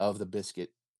warmth of the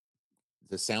biscuit.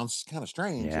 This sounds kind of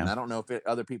strange, and yeah. I don't know if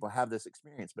other people have this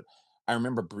experience, but I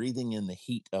remember breathing in the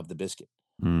heat of the biscuit.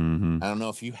 Hmm. I don't know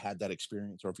if you had that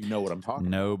experience or if you know what I'm talking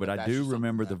No, about, but but I that's do just something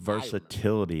remember the that I remember.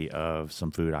 versatility of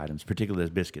some food items, particularly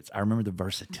those biscuits. I remember the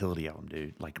versatility of them,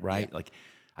 dude. Like, Yeah, right? Like,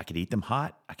 I could eat them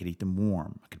hot. I could eat them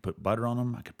warm. I could put butter on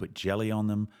them. I could put jelly on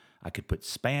them. I could put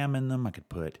Spam in them. I could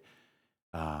put,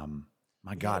 my we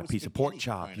had it God, a with piece of pork spaghetti for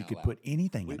chop. crying You out could loud. put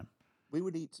anything in We them.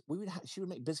 she would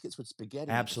make biscuits with spaghetti, and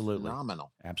it was Absolutely.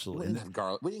 phenomenal. We Absolutely. didn't have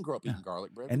garlic. We didn't grow up Yeah. eating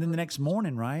garlic bread. We And then grew the up next eating just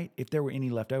morning, right? If there were any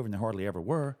left over, and there hardly ever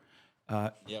were,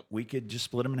 yep. we could just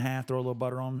split them in half, throw a little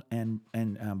butter on, and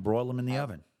broil them in the Uh,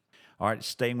 oven. All right,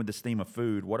 staying with this theme of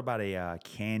food, what about a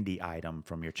candy item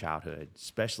from your childhood,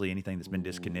 especially anything that's been ooh,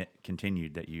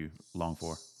 discontinued that you long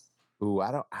for?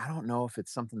 I don't know if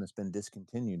it's something that's been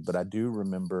discontinued, but I do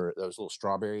remember those little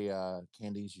strawberry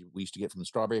candies we used to get from the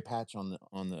strawberry patch Main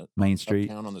on Street?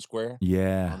 uptown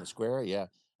Yeah. on the square. Yeah,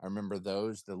 I remember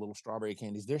those. The little strawberry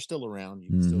candies. They're still around. You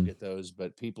can still Hmm. get those,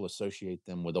 but people associate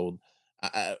them with old.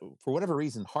 For whatever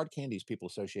reason, hard candies people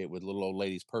associate with little old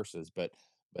ladies' purses, but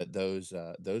those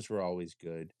were always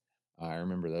good. I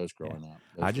remember those Yeah. growing up.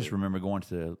 I Those just were remember going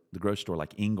to the grocery store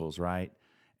like Ingles, right?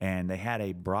 And they had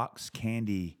a Brock's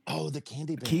candy the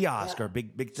candy bag. kiosk or Yeah, a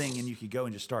big thing, and you could go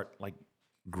and just start like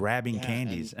grabbing yeah,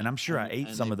 candies. And I'm sure I ate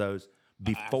and some they of those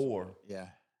absolutely before. yeah.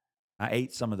 I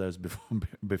ate some of those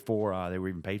before they were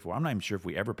even paid for. I'm not even sure if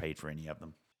we ever paid for any of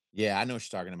them. Yeah, I know what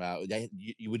you're talking about.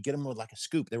 You would get them with like a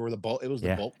scoop. They were the bulk. It was the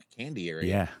Yeah. bulk candy area.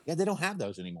 Yeah. Yeah, they don't have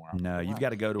those anymore. I don't No, know you've why. got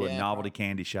to go to a Yeah, novelty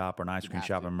candy shop or an ice you'd cream have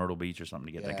shop to. in Myrtle Beach or something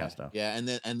to get that kind of Yeah,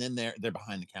 stuff. yeah, and then they're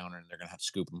behind the counter and they're gonna have to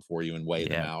scoop them for you and weigh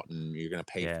them Yeah. out, and you're gonna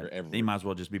pay Yeah. for Then you might as everything.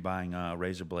 well just be buying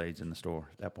razor blades in the store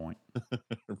at that point.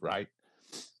 Right?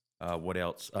 What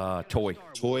else? Toy.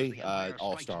 Toy,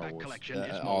 all Star Wars,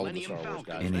 all of the Star Wars guys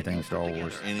were Anything big. Star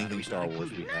Wars. Anything Star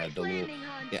Wars, we had the little,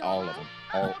 yeah, all of them,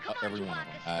 every one of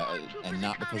them, and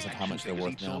not because of how much they're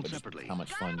worth now, but just because how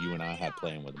much fun you and I had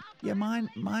playing with them. Yeah, mine.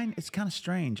 It's kind of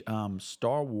strange.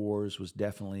 Star Wars was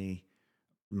definitely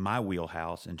my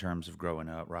wheelhouse in terms of growing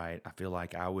up. Right, I feel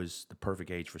like I was the perfect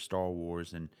age for Star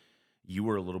Wars, and you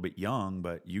were a little bit young,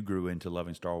 but you grew into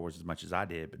loving Star Wars as much as I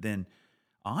did. But then,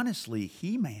 honestly,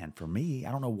 He-Man for me,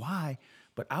 I don't know why,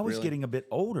 but I was Really? getting a bit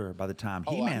older by the time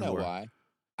Oh, I He-Man know were. why.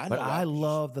 I But know why. I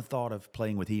love the thought of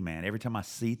playing with He-Man. Every time I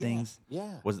see Yeah, things,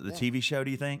 yeah, was it the yeah. TV show,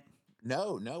 do you think?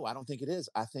 No, no, I don't think it is.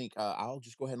 I think I'll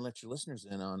just go ahead and let your listeners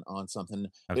in on something.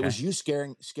 It Okay. was you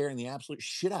scaring the absolute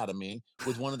shit out of me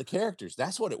with one of the characters.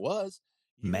 That's what it was.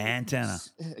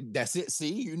 Mantenna. That's it.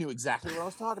 See, you knew exactly what I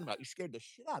was talking about. You scared the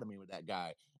shit out of me with that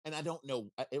guy, and I don't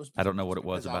know. It was I don't know just what it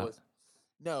was because I about. was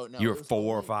no, You no. were It was 4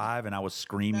 or only 5, and I was no,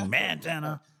 screaming, no.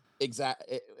 Mantenna.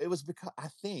 Exactly. It was because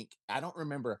I don't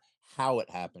remember how it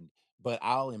happened, but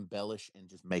I'll embellish and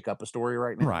just make up a story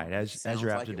right now, Right, and it as you're sounds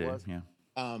apt like to it do, was. yeah.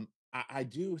 I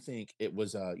do think it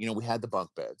was. We had the bunk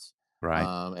beds Right.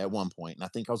 at one point, and I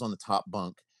think I was on the top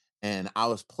bunk, and I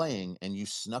was playing, and you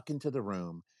snuck into the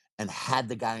room and had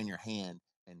the guy in your hand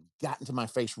and got into my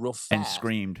face real And fast,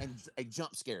 screamed. and it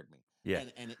jump scared me, Yeah.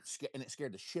 and it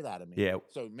scared the shit out of me. Yeah.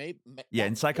 So maybe Yeah, that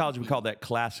in could psychology, we call be that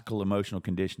classical emotional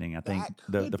conditioning. I think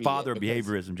that the could be father it of because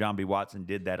behaviorism, John B. Watson,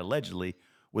 did that allegedly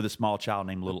with a small child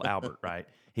named Little Albert, right?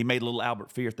 He made Little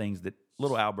Albert fear things that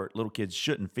little kids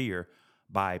shouldn't fear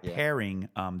by yeah, pairing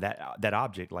that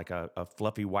object, like a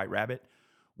fluffy white rabbit,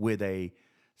 with a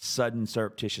sudden,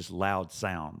 surreptitious, loud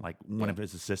sound. Like one yeah, of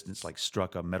his assistants like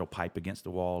struck a metal pipe against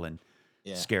the wall and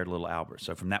yeah, scared Little Albert.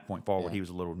 So from that point forward, yeah, he was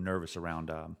a little nervous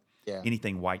around yeah.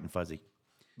 anything white and fuzzy.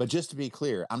 But just to be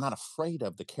clear, I'm not afraid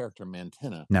of the character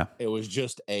Mantenna. No. It was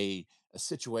just a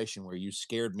situation where you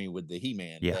scared me with the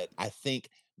He-Man Yeah. that I think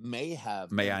may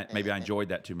have Maybe I enjoyed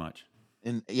that too much.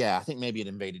 and yeah, I think maybe it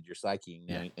invaded your psyche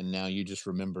Yeah. and now you just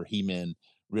remember He-Man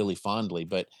really fondly.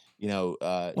 But Well,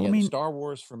 I the mean, Star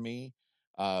Wars for me,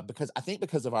 because I think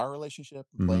because of our relationship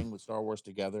and mhm. playing with Star Wars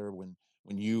together when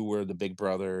you were the big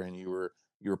brother and you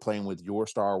were playing with your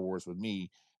Star Wars with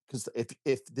me. Because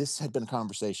if this had been a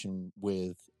conversation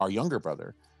with our younger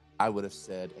brother, I would have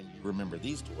said, and you remember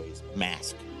these toys,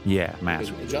 Mask. Yeah,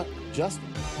 Because mask. Justin,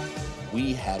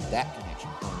 we had that connection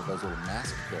playing with those little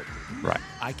mask characters. Right.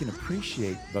 I can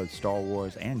appreciate both Star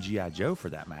Wars and G.I. Joe for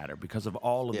that matter because of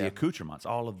all of the Yeah, accoutrements,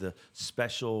 all of the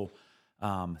special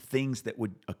things that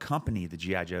would accompany the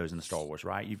G.I. Joes and the Star Wars,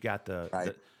 right? You've got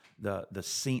right. the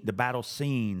scene, the battle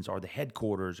scenes, or the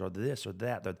headquarters, or this or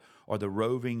that, or the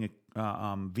roving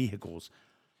vehicles.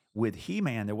 With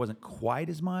He-Man, there wasn't quite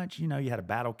as much. You know, you had a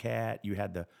Battle Cat, you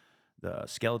had the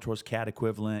Skeletor's cat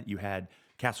equivalent, you had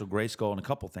Castle Grayskull and a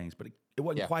couple things, but it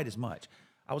wasn't Yeah, quite as much.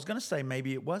 I was going to say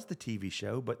maybe it was the TV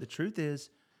show, but the truth is,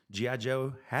 G.I.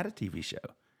 Joe had a TV show.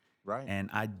 right, And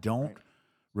I don't right.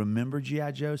 remember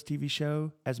G.I. Joe's TV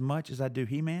show as much as I do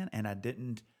He-Man. And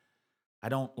I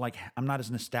don't like, I'm not as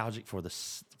nostalgic for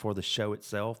for the show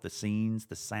itself, the scenes,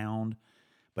 the sound.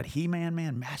 But He-Man,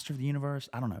 man, Master of the Universe,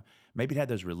 I don't know. Maybe it had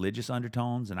those religious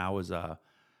undertones, and I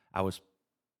was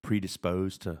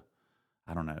predisposed to,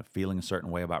 I don't know, feeling a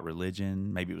certain way about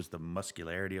religion. Maybe it was the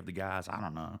muscularity of the guys. I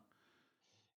don't know.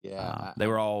 Yeah, They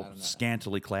were I all don't know.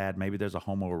 scantily clad. Maybe there's a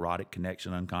homoerotic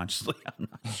connection unconsciously. I'm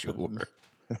not sure.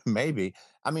 Maybe.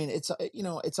 I mean,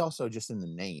 it's also just in the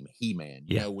name, He-Man.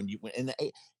 Yeah, When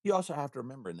you also have to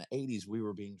remember in the '80s we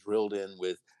were being drilled in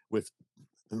with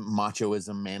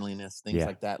machoism, manliness, things yeah.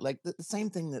 like that. Like the same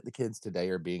thing that the kids today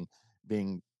are being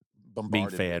Being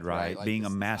bombarded fed with, right? right, Like being a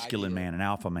this masculine idea of man, an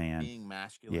alpha man. being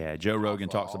masculine, Yeah, being Joe Rogan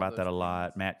alpha, talks all about that those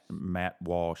a things. lot. Matt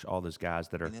Walsh, all those guys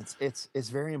that are And it's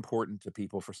very important to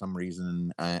people for some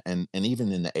reason, and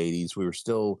even in the '80s we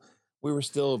were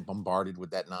still bombarded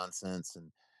with that nonsense,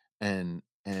 and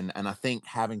I think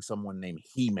having someone named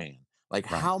He-Man,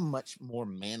 like right. how much more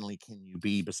manly can you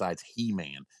be besides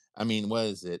He-Man? I mean, what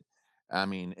is it? I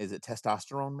mean, is it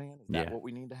testosterone man? Is that Yeah, what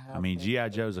we need to I have mean maybe? GI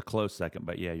Joe's a close second,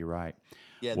 but yeah, you're right.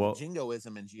 Yeah, the Well,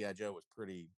 jingoism in GI Joe was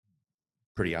pretty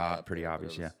high up pretty there, but it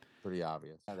obvious. Yeah. was pretty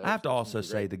obvious. Yeah, I have to those things also are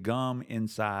say great. the gum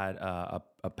inside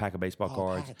a pack of baseball Oh,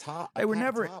 cards, a pack of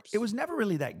it tops. was never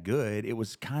really that good. It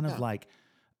was kind of No, like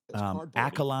it was cardboardy.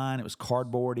 alkaline. It was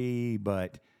cardboardy,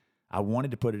 but I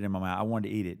wanted to put it in my mouth. I wanted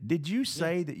to eat it. Did you Yeah.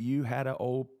 say that you had an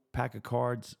old pack of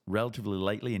cards relatively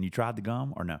lately and you tried the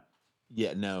gum or no?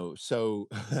 Yeah, no. So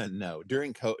no,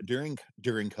 during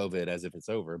COVID, as if it's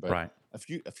over, but Right. a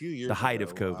few The years height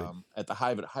of ago, COVID. at the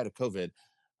height of COVID,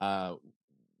 uh,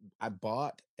 I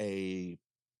bought a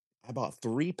I bought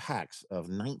 3 packs of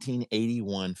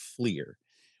 1981 Fleer,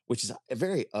 which is a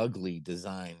very ugly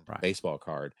designed Right. baseball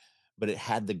card, but it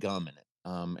had the gum in it.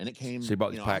 And it So you came,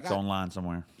 bought these packs online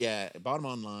somewhere. yeah, I bought them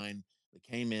online. They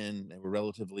came in. They were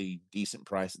relatively decent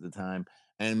price at the time.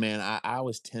 And man, I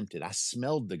was tempted. I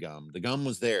smelled the gum. The gum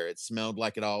was there. It smelled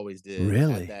like it always did. It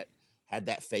Really? had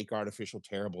that fake artificial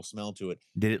terrible smell to it.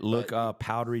 Did it look But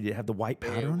powdery? Did it have the white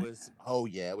powder it on it? was, oh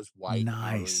yeah, it was white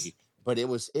Nice. powdery, but it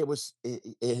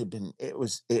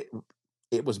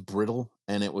was brittle,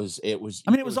 and I mean, it it was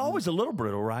was always a little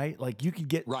brittle, right? Like right, you because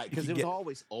could it was get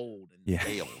always old and yeah.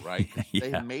 stale, right? Because they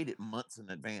had Yeah. made it months in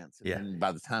advance, and Yeah. then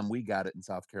by the time we got it in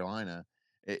South Carolina,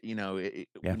 Yeah.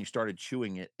 when you started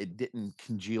chewing it, it didn't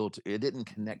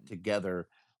connect together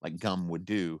like gum would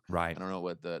do. I Right. don't know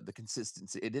what the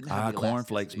consistency. It didn't have the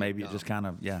Cornflakes elasticity of maybe. It just gum,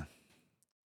 kind of yeah.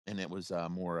 and it was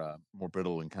more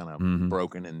brittle and kind of Mhm.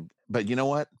 broken. And but you know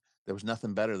what? There was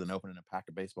nothing better than opening a pack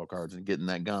of baseball cards and getting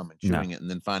that gum and No. chewing it, and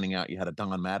then finding out you had a Don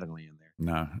Mattingly in there.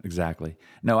 No, exactly.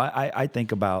 No, I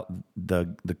think about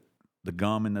the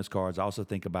gum in those cards. I also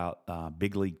think about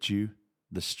Big League Chew,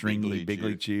 the stringy Big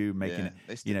League Chew, making Yeah,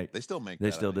 it. You know, they still make they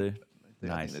that. I still think. do. I think they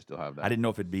Nice. still have I that. didn't know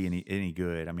if it'd be any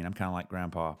good. I mean, I'm kind of like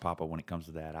Grandpa Papa when it comes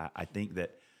to that. I think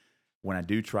that when I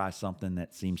do try something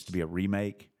that seems to be a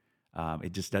remake,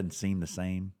 it just doesn't seem the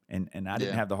same. And I didn't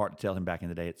Yeah, have the heart to tell him back in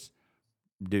the day. It's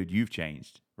dude, you've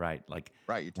changed, right? Like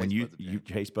right. Your when taste buds have you changed.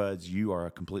 taste buds, you are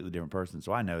a completely different person.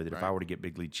 So I know that if I Right. were to get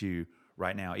Big League Chew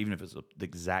right now, even if it's the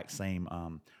exact same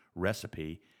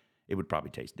recipe, it would probably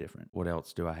taste different. What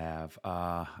else do I have?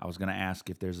 I was going to ask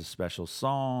if there's a special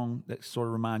song that sort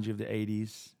of reminds you of the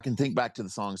 '80s. I can think back to the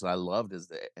songs that I loved in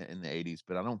the '80s,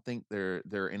 but I don't think there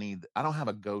are any. I don't have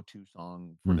a go-to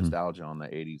song for Mm-hmm. nostalgia on the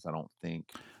 '80s. I don't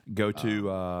think. Go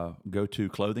to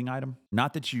clothing item.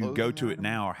 Not that you go Clothing to it item.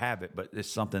 now or have it, but it's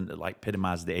something that like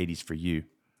epitomizes the '80s for you.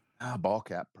 Ball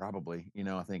cap, probably.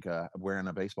 I think wearing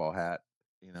a baseball hat.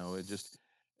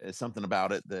 It's something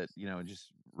about it that it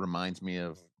just reminds me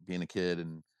of being a kid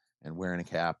and wearing a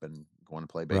cap and going to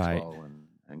play Right. baseball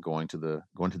and going to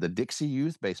the Dixie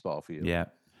Youth baseball field Yeah.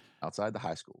 outside the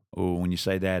high school. Oh, when you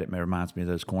say that, it reminds me of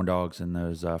those corn dogs and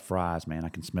those fries, man. I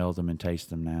can smell them and taste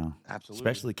them now. Absolutely.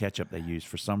 Especially the ketchup they use.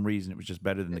 For some reason, it was just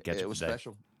better than the ketchup It was today.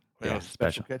 special. It Yeah, was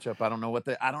special special. ketchup. I don't know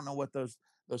what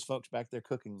those folks back there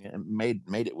cooking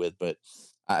made it with, but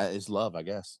it's love, I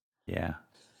guess. Yeah.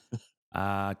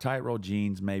 Tight roll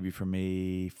jeans, maybe for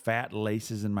me. Fat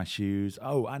laces in my shoes.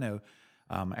 Oh, I know.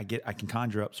 I can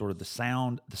conjure up sort of the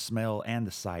sound, the smell, and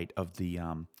the sight of the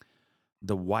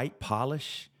white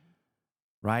polish.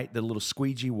 Right, the little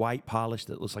squeegee white polish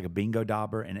that looks like a bingo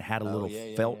dauber, and it had a Oh little yeah, yeah,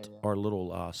 yeah, felt yeah. or a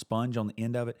little sponge on the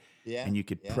end of it, Yeah, and you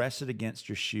could yeah, press it against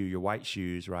your shoe, your white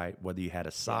shoes, right? Whether you had a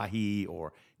yeah, Sahi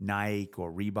or Nike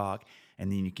or Reebok,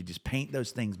 and then you could just paint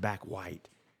those things back white.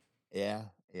 yeah,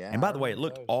 yeah. And I by the way, it remember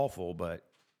looked those. awful, but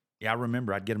yeah, I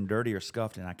remember I'd get them dirty or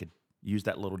scuffed, and I could use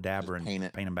that little dabber Just and paint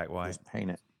it. paint them back white. Just paint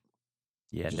it.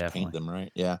 Yeah, Just paint definitely. them,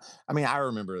 right? Yeah. I mean, I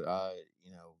remember.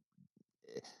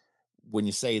 Eh, when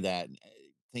you say that,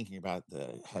 thinking about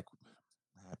the heck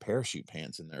parachute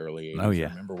pants in the early Oh '80s. I yeah.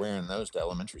 remember wearing those to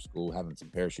elementary school, having some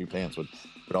parachute pants with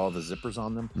all the zippers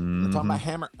on them. Mm-hmm. I'm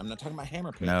not talking about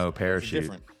hammer pants. No Those are parachute.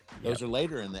 different. Those Yep. are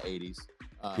later in the '80s.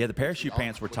 Yeah, the parachute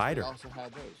pants were Which we tighter. also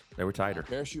had those. They were tighter.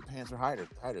 Parachute pants are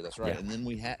tighter. That's right. Yeah. And then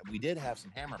we did have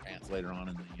some hammer pants later on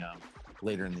in the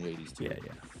later in the '80s too. Yeah,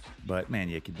 yeah. But man,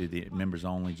 you could do the members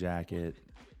only jacket.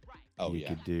 Oh You yeah.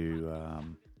 could do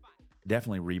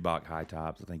definitely Reebok high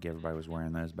tops. I think everybody was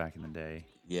wearing those back in the day.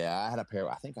 Yeah,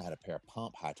 I think I had a pair of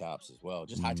pump high tops as well.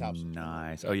 Just high tops in general.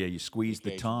 Nice. Oh But yeah, you squeeze the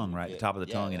occasionally tongue, would right? The get, top of the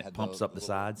yeah, tongue, it and it had pumps up the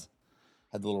sides.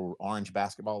 had the little orange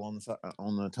basketball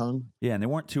on the tongue. Yeah, and they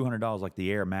weren't $200 like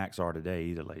the Air Max are today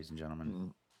either, ladies and gentlemen.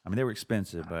 Mm. I mean, they were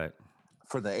expensive, but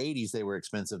For the '80s, they were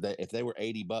expensive. If they were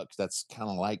 $80, that's kind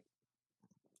of like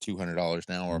 $200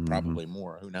 now, or mhm. probably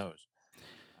more. Who knows?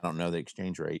 I don't know the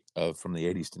exchange rate of from the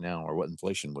 '80s to now, or what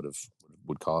inflation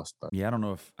would cost. But Yeah, I don't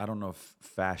know if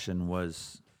fashion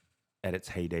was at its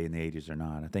heyday in the '80s or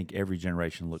not. I think every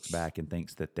generation looks back and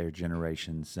thinks that their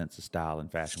generation's sense of style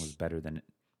and fashion was better than it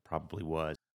probably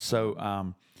was. So,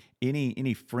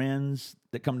 any friends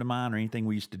that come to mind, or anything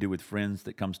we used to do with friends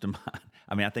that comes to mind?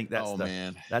 I mean, I think oh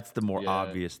man, that's the more yeah,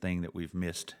 obvious thing that we've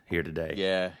missed here today.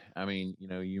 yeah. I mean,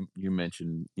 you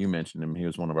mentioned him. He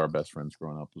was one of our best friends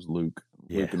growing up. Was Luke? Luke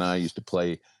Yeah, and I used to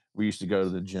play. We used to go to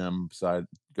the gym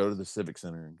go to the civic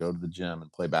center and go to the gym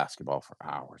and play basketball for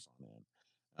hours on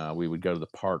end. We would go to the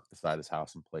park beside his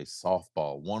house and play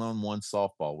softball, one-on-one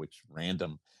softball, which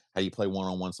random. How you play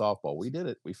one-on-one softball? We did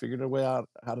it. We figured a way out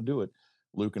how to do it.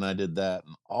 Luke and I did that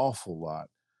an awful lot.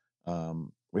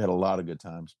 We had a lot of good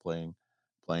times playing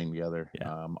together,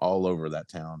 yeah. all over that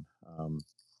town. And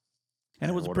it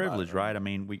And was a what about privilege, right? I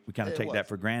mean, we kind of it take that was,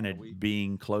 for yeah, granted,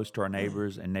 being close to our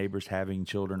neighbors and neighbors having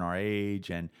children our age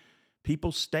and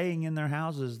people staying in their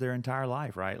houses their entire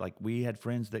life, right? Like we had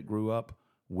friends that grew up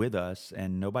with us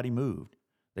and nobody moved.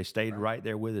 They stayed Right. right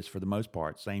there with us for the most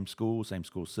part. Same school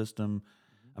system.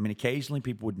 Mhm. I mean, occasionally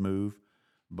people would move,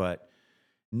 but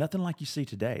nothing like you see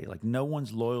today. Like no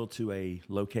one's loyal to a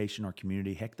location or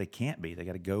community. Heck, they can't be. They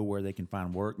got to go where they can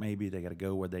find work. Maybe they got to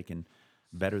go where they can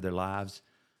better their lives.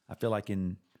 I feel like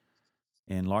in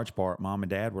large part, mom and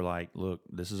dad were like, "Look,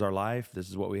 this is our life. This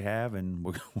is what we have, and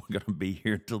we're going to be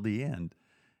here till the end."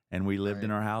 And we lived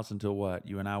in Right. our house until what?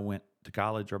 You and I went to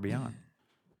college or beyond.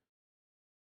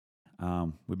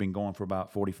 We've been going for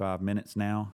about 45 minutes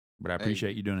now, but I Hey,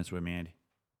 appreciate you doing this with me, Andy.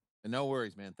 no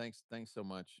worries, man. Thanks so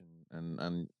much,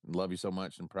 and love you so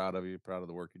much, and proud of you, proud of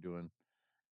the work you're doing.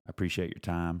 I appreciate your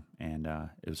time, and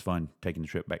it was fun taking the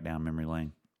trip back down memory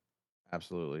lane.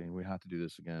 Absolutely, and we have to do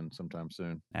this again sometime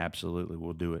soon. Absolutely,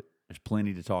 we'll do it. There's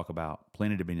plenty to talk about,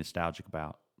 plenty to be nostalgic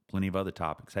about, plenty of other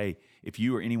topics. Hey, if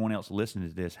you or anyone else listening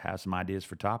to this has some ideas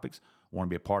for topics, want to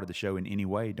be a part of the show in any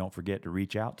way, don't forget to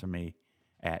reach out to me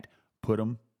at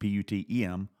putem,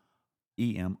 Putem,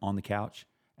 on the couch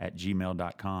at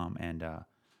gmail.com. And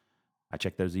I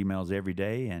check those emails every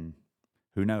day, and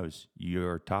who knows,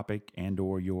 your topic and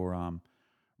or your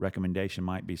recommendation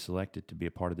might be selected to be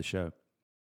a part of the show.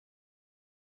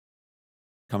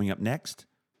 Coming up next,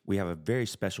 we have a very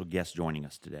special guest joining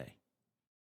us today.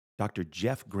 Dr.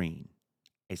 Jeff Green,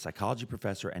 a psychology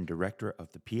professor and director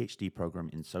of the Ph.D. program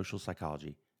in social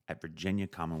psychology at Virginia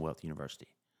Commonwealth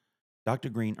University. Dr.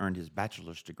 Green earned his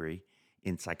bachelor's degree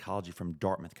in psychology from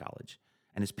Dartmouth College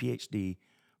and his Ph.D.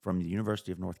 from the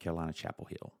University of North Carolina, Chapel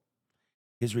Hill.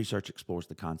 His research explores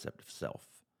the concept of self.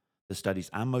 The studies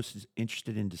I'm most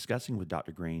interested in discussing with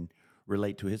Dr. Green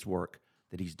relate to his work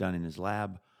that he's done in his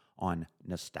lab on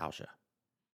nostalgia.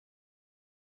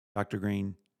 Dr.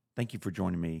 Green, thank you for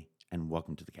joining me and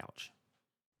welcome to the couch.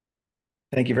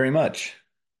 Thank you very much.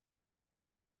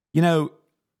 You know,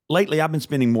 lately I've been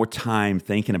spending more time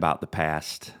thinking about the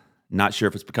past. Not sure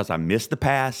if it's because I miss the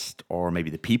past or maybe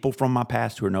the people from my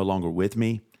past who are no longer with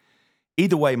me.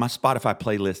 Either way, my Spotify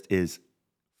playlist is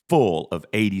full of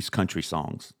 80s country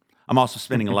songs. I'm also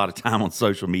spending a lot of time on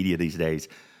social media these days,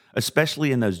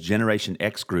 especially in those Generation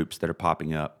X groups that are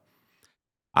popping up.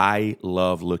 I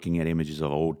love looking at images of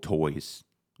old toys,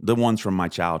 the ones from my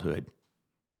childhood.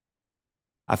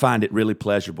 I find it really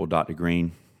pleasurable, Dr.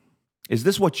 Green. Is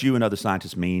this what you and other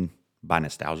scientists mean by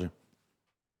nostalgia?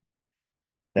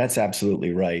 That's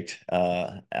absolutely right.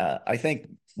 I think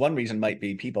one reason might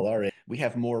be we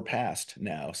have more past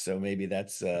now, so maybe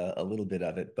that's a little bit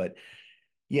of it. But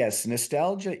yes,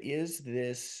 nostalgia is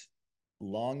this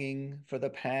longing for the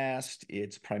past.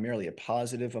 It's primarily a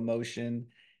positive emotion,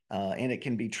 and it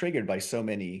can be triggered by so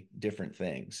many different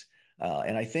things.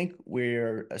 And I think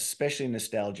we're especially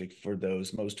nostalgic for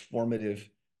those most formative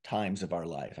times of our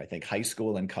life. I think high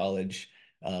school and college,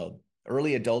 uh,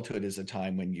 early adulthood is a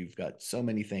time when you've got so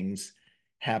many things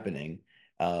happening.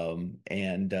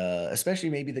 And especially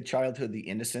maybe the childhood, the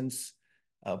innocence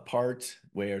part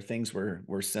where things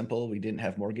were simple. We didn't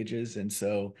have mortgages, and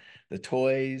so the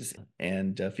toys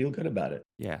and feel good about it.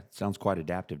 Yeah, it sounds quite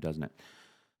adaptive, doesn't it?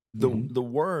 The Mhm. the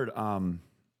word,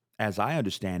 as I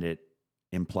understand it,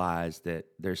 implies that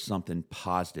there's something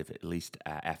positive, at least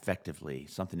affectively,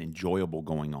 something enjoyable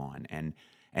going on,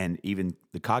 and even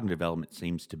the cognitive element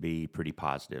seems to be pretty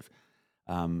positive.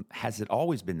 Has it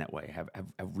always been that way? Have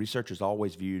researchers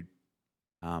always viewed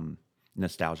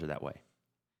nostalgia that way?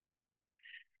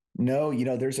 No,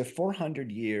 there's a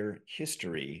 400-year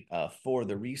history for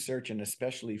the research, and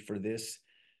especially for this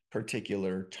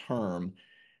particular term.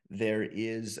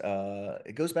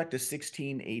 It goes back to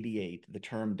 1688, the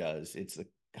term does. It's a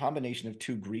combination of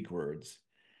two Greek words.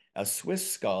 A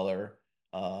Swiss scholar,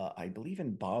 I believe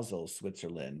in Basel,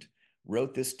 Switzerland,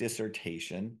 wrote this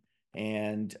dissertation,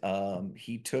 and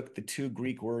he took the two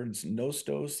Greek words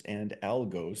nostos and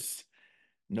algos,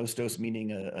 nostos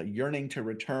meaning a yearning to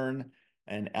return,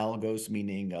 and algos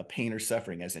meaning pain or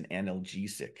suffering as an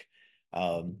analgesic.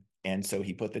 And so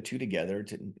he put the two together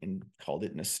and called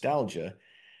it nostalgia.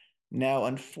 Now,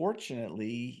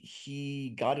 unfortunately, he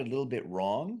got it a little bit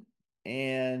wrong,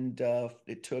 and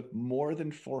it took more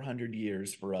than 400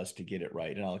 years for us to get it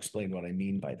right. And I'll explain what I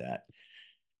mean by that.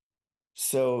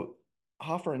 So,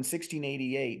 Hoffer in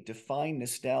 1688 defined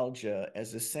nostalgia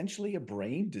as essentially a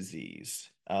brain disease.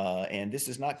 And this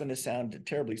is not going to sound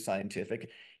terribly scientific.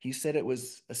 He said it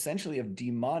was essentially of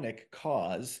demonic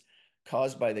cause,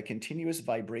 caused by the continuous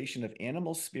vibration of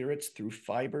animal spirits through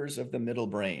fibers of the middle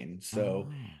brain. So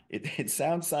Oh. it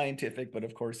sounds scientific, but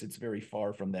of course it's very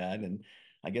far from that. And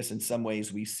I guess in some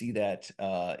ways we see that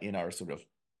in our sort of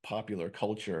popular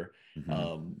culture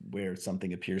Hmm. where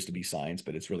something appears to be science,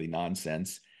 but it's really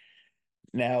nonsense.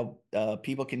 Now,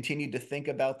 people continued to think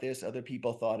about this. Other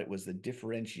people thought it was the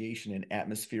differentiation in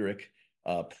atmospheric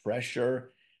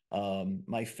pressure.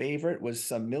 My favorite was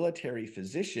some military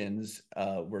physicians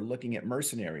were looking at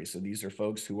mercenaries. So these are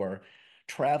folks who are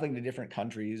traveling to different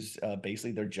countries.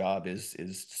 Basically, their job is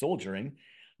soldiering,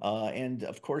 and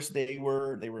of course, they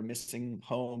were missing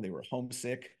home. They were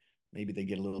homesick. Maybe they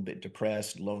get a little bit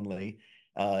depressed, lonely.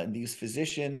 And these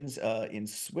physicians in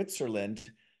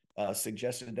Switzerland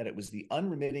suggested that it was the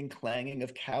unremitting clanging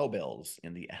of cowbells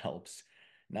in the Alps.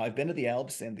 Now, I've been to the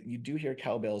Alps, and you do hear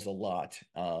cowbells a lot,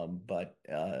 but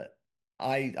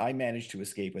I managed to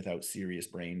escape without serious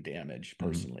brain damage Hmm.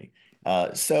 personally.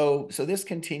 So this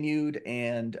continued,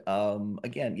 and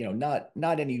again,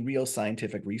 not any real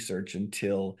scientific research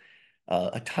until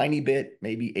a tiny bit,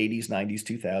 maybe 80s, 90s,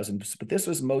 2000s, but this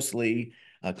was mostly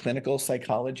clinical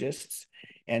psychologists,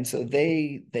 and so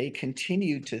they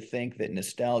continued to think that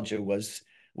nostalgia was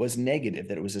negative,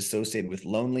 that it was associated with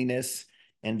loneliness,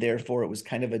 and therefore it was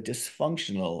kind of a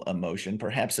dysfunctional emotion,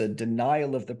 perhaps a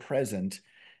denial of the present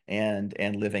and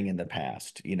living in the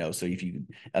past. So if you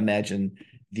imagine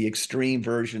the extreme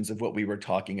versions of what we were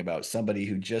talking about, somebody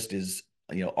who just is,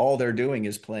 all they're doing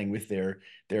is playing with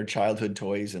their childhood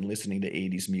toys and listening to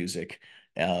 80s music,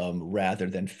 rather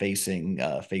than facing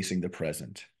the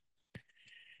present.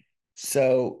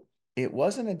 So it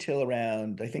wasn't until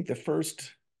around, I think the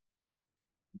first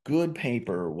good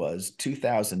paper was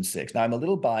 2006. Now I'm a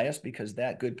little biased because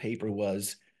that good paper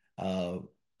was uh,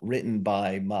 written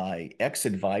by my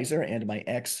ex-advisor and my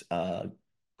ex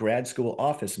grad school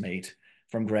office mate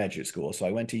from graduate school. So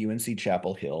I went to UNC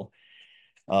Chapel Hill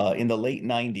in the late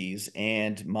 90s,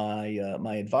 and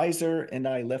my advisor and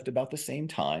I left about the same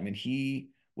time, and he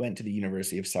went to the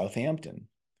University of Southampton,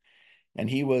 and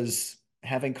he was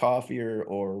having coffee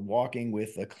or walking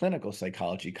with a clinical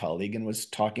psychology colleague and was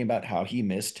talking about how he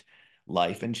missed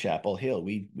life in Chapel Hill.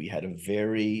 We had a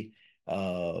very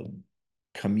uh,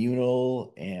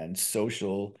 communal and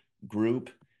social group.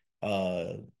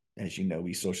 Uh, as you know,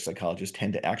 we social psychologists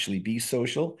tend to actually be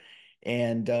social.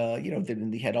 And,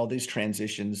 then they had all these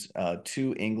transitions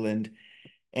to England.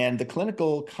 And the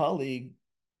clinical colleague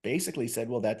basically said,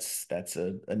 well, that's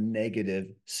a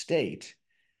negative state.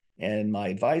 And my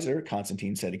advisor,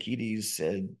 Konstantin Sedekides,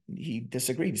 said he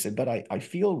disagreed. He said, but I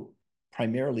feel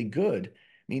primarily good.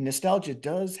 I mean, nostalgia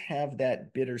does have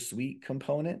that bittersweet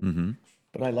component, Hmm.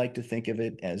 but I like to think of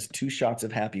it as two shots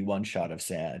of happy, one shot of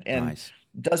sad. And Nice.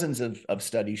 dozens of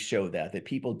studies show that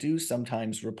people do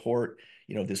sometimes report,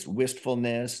 this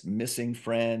wistfulness, missing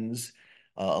friends,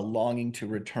 a longing to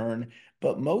return,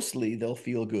 but mostly they'll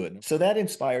feel good. So that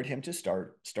inspired him to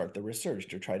start the research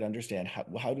to try to understand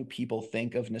how do people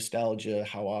think of nostalgia,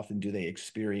 how often do they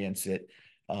experience it,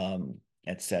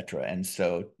 etc. And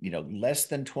so, less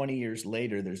than 20 years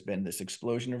later, there's been this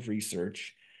explosion of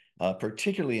research,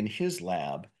 particularly in his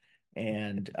lab,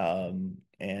 and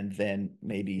then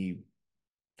maybe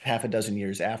half a dozen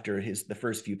years after the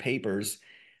first few papers,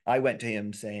 I went to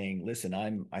him saying, "Listen,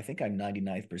 I think I'm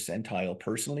 99th percentile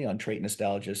personally on trait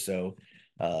nostalgia, so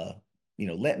uh,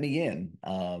 let me in."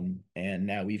 And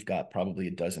now we've got probably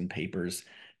a dozen papers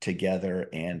together,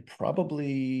 and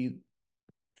probably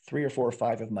three or four or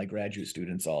five of my graduate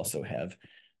students also have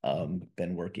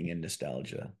been working in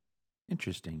nostalgia.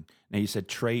 Interesting. Now you said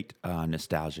trait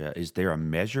nostalgia. Is there a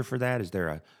measure for that? Is there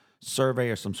a survey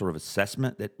or some sort of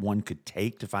assessment that one could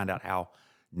take to find out how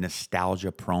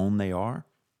nostalgia prone they are?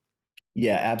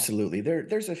 Yeah, absolutely.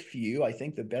 There's a few. I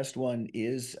think the best one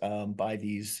is by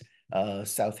these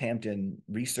Southampton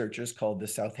researchers called the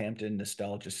Southampton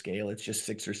Nostalgia Scale. It's just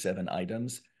 6 or 7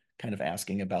 items, kind of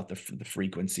asking about the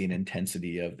frequency and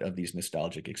intensity of these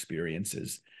nostalgic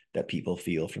experiences that people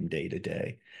feel from day to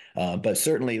day. But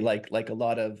certainly, like a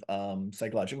lot of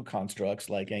psychological constructs,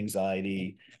 like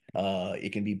anxiety,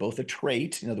 it can be both a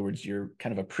trait. In other words, you're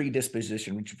kind of a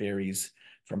predisposition, which varies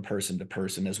from person to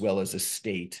person, as well as a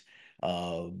state,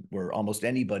 where almost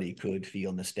anybody could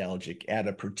feel nostalgic at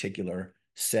a particular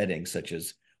setting, such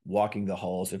as walking the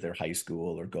halls of their high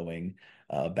school or going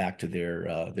back to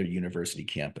their university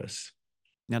campus.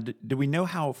 Now, do we know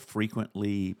how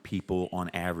frequently people on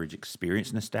average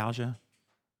experience nostalgia?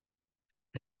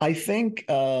 I think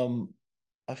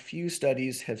a few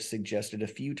studies have suggested a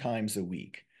few times a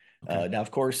week. Okay. Now, of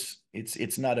course,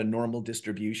 it's not a normal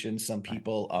distribution. Some Right.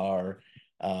 people are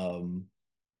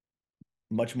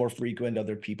much more frequent.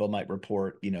 Other people might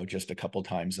report, just a couple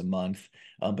times a month.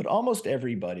 But almost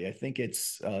everybody, I think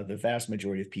it's the vast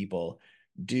majority of people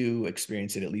do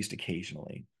experience it at least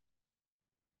occasionally.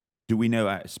 Do we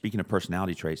know, speaking of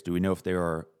personality traits, do we know if there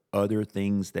are other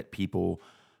things that people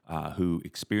who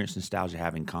experience nostalgia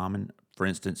have in common? For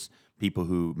instance, people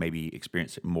who maybe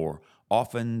experience it more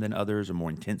often than others or more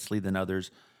intensely than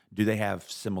others? Do they have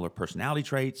similar personality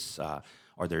traits?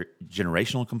 Are there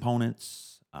generational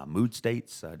components, mood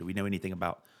states? Do we know anything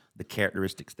about the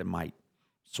characteristics that might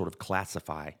sort of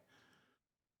classify?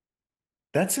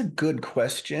 That's a good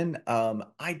question.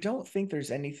 I don't think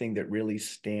there's anything that really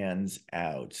stands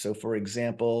out. So, for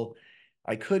example,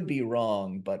 I could be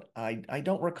wrong, but I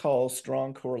don't recall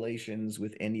strong correlations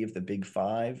with any of the big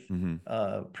five Hmm.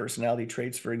 personality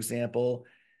traits, for example.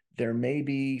 There may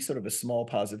be sort of a small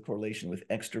positive correlation with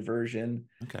extroversion,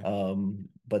 Okay.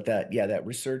 but that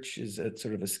research is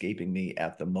sort of escaping me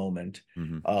at the moment.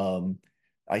 Hmm. Um,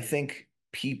 I think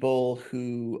people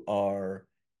who are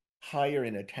higher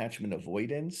in attachment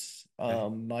avoidance Okay.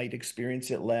 might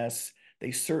experience it less.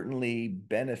 They certainly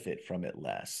benefit from it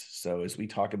less. So as we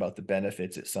talk about the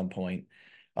benefits at some point,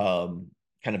 um,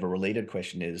 kind of a related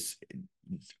question is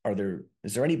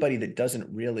there anybody that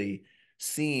doesn't really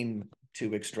seem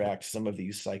to extract some of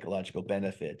these psychological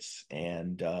benefits?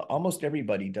 And almost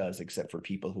everybody does, except for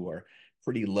people who are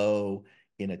pretty low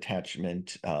in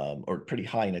attachment or pretty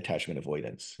high in attachment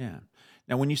avoidance. Yeah.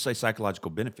 Now, when you say psychological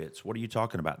benefits, what are you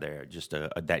talking about there? Just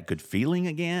that good feeling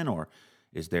again, or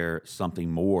is there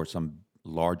something more, some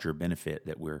larger benefit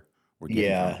that we're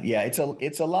getting from Yeah, it? yeah,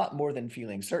 it's a lot more than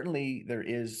feeling. Certainly, there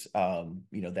is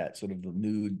that sort of a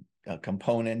mood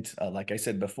component. Like I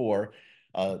said before,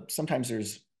 sometimes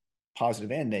there's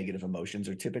positive and negative emotions,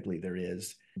 or typically there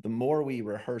is. The more we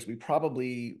rehearse, we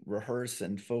probably rehearse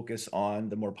and focus on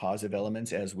the more positive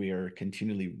elements as we are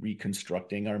continually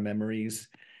reconstructing our memories.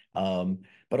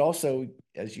 But also,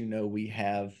 as you know, we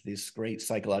have this great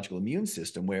psychological immune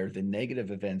system where the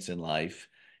negative events in life,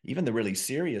 even the really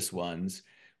serious ones,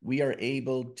 we are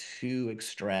able to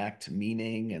extract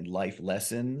meaning and life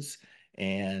lessons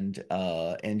and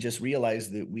just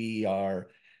realize that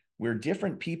we're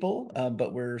different people,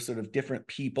 but we're sort of different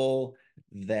people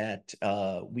that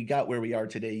we got where we are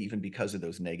today even because of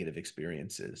those negative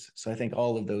experiences. So I think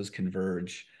all of those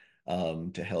converge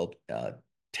to help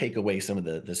take away some of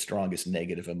the strongest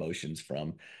negative emotions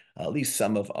from at least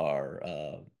some of our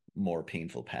more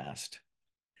painful past.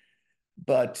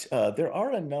 But there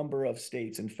are a number of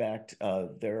states. In fact,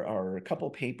 there are a couple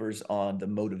papers on the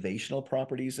motivational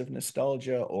properties of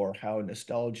nostalgia or how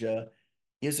nostalgia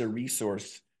is a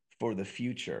resource for the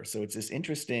future. So it's this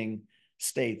interesting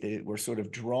state that we're sort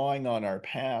of drawing on our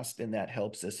past and that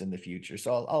helps us in the future.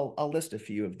 So I'll list a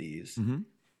few of these. Hmm.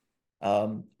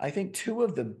 I think two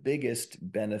of the biggest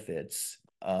benefits,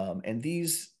 and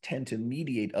these tend to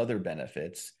mediate other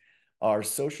benefits, are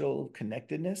social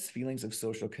connectedness, feelings of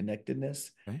social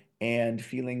connectedness, Okay. and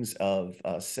feelings of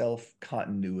self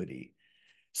continuity.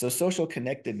 So, social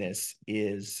connectedness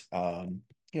is,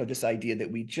 this idea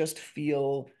that we just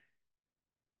feel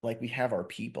like we have our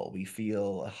people. We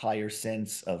feel a higher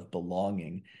sense of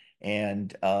belonging,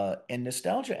 and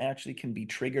nostalgia actually can be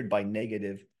triggered by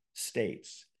negative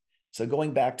states. So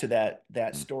going back to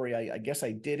that Mm. story, I guess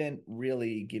I didn't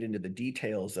really get into the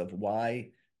details of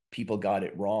why people got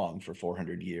it wrong for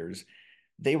 400 years.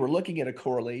 They were looking at a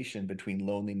correlation between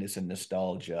loneliness and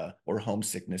nostalgia, or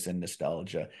homesickness and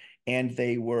nostalgia. And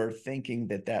they were thinking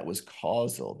that that was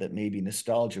causal, that maybe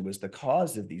nostalgia was the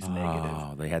cause of these negative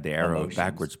Oh, they had the arrow emotions.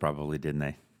 backwards, probably, didn't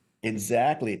they?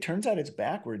 Exactly. It turns out it's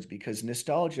backwards because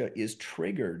nostalgia is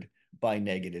triggered by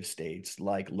negative states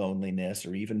like loneliness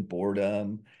or even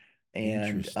boredom.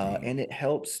 And Interesting. it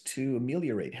helps to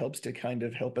ameliorate, helps to kind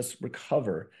of help us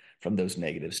recover from those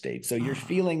negative states. So you're Ah,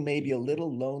 feeling maybe a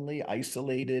little lonely,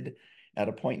 isolated at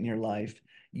a point in your life.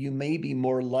 You may be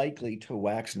more likely to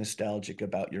wax nostalgic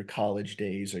about your college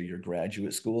days or your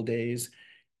graduate school days.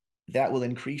 That will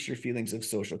increase your feelings of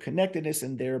social connectedness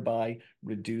and thereby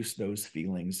reduce those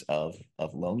feelings of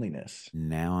loneliness.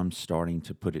 now I'm starting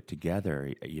to put it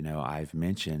together. I've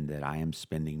mentioned that I am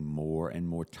spending more and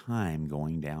more time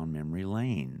going down memory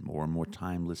lane, more and more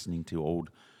time listening to old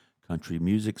country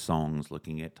music songs,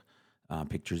 looking at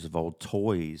pictures of old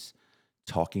toys,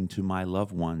 talking to my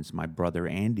loved ones, my brother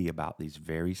Andy, about these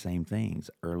very same things.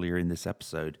 Earlier in this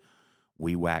episode,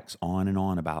 we wax on and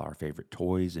on about our favorite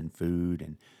toys and food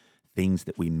and things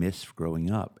that we miss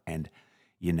growing up. And,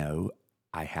 you know,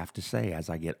 I have to say, as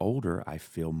I get older, I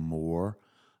feel more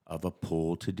of a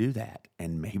pull to do that.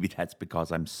 And maybe that's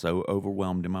because I'm so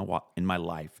overwhelmed in my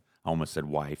life. I almost said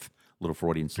wife, little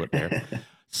Freudian slip there.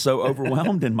 So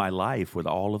overwhelmed in my life with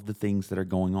all of the things that are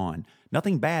going on.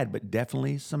 Nothing bad, but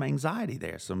definitely some anxiety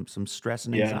there, some stress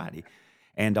and Yeah, anxiety,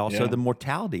 and also yeah, the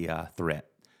mortality threat.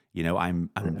 I'm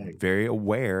right. very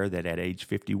aware that at age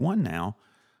 51 now,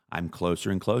 I'm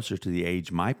closer and closer to the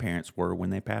age my parents were when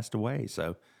they passed away.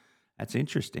 So that's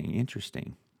interesting.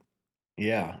 Interesting.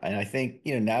 Yeah, and I think,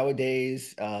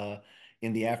 nowadays,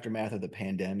 in the aftermath of the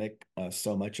pandemic,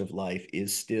 so much of life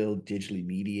is still digitally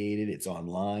mediated. It's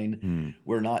online. Hmm.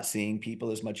 We're not seeing people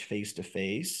as much face to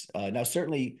face. Now,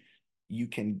 certainly, you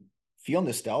can feel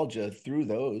nostalgia through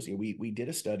those. We did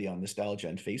a study on nostalgia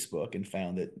on Facebook and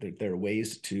found that there are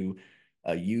ways to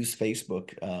use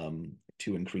Facebook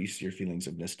to increase your feelings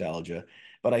of nostalgia.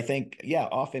 But I think, yeah,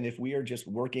 often if we are just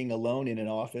working alone in an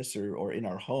office or in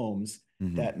our homes,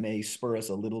 Hmm. that may spur us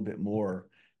a little bit more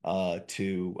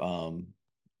to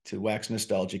wax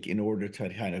nostalgic in order to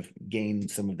kind of gain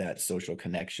some of that social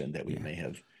connection that we Yeah. may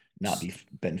have not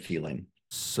been feeling.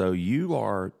 So you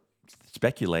are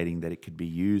speculating that it could be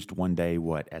used one day,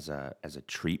 what, as a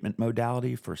treatment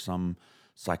modality for some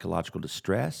psychological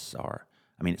distress? Or,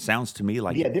 I mean, it sounds to me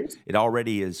like Yeah, there's it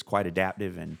already is quite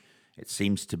adaptive, and it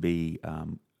seems to be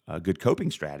a good coping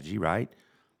strategy, right?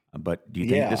 But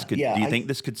yeah, yeah. do you think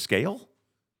this could scale?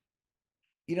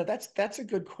 That's a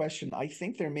good question. I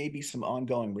think there may be some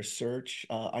ongoing research.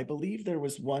 I believe there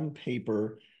was one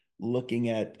paper looking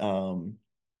at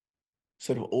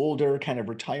sort of older kind of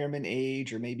retirement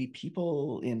age or maybe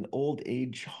people in old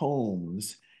age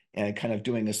homes and kind of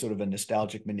doing a sort of a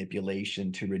nostalgic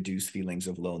manipulation to reduce feelings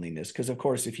of loneliness. Because of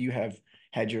course, if you have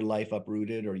had your life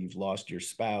uprooted or you've lost your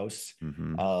spouse,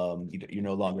 Hmm. you're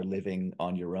no longer living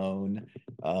on your own.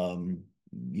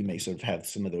 You may sort of have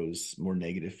some of those more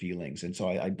negative feelings. And so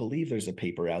I believe there's a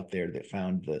paper out there that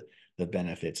found the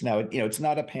benefits. Now, it's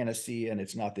not a panacea and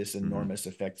it's not this Hmm. enormous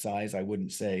effect size. I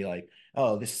wouldn't say like,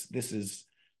 oh, this is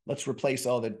let's replace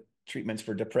all the treatments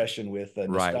for depression with Right.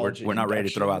 nostalgia We're not ready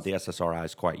to throw out inductions. the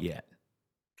SSRIs quite yet.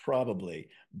 Probably,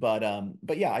 but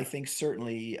yeah, I think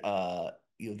certainly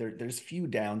there's few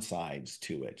downsides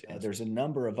to it. Yes. There's a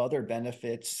number of other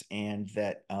benefits, and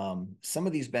that some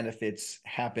of these benefits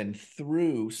happen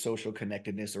through social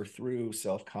connectedness or through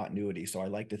self continuity. So I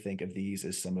like to think of these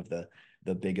as some of the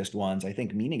biggest ones. I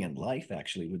think meaning in life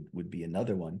actually would be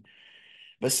another one.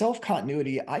 But self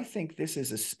continuity, I think this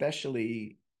is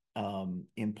especially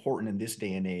important in this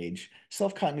day and age.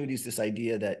 Self continuity is this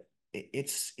idea that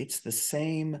it's the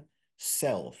same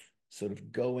self sort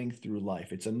of going through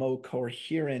life. It's a more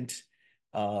coherent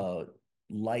uh,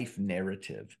 life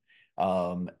narrative.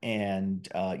 And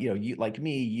you like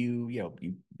me, you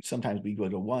sometimes we go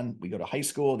to high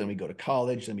school, then we go to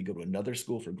college, then we go to another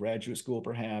school for graduate school,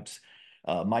 perhaps.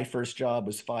 My first job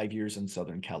was 5 years in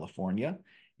Southern California.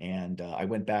 And I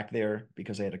went back there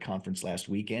because I had a conference last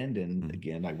weekend. And Mhm.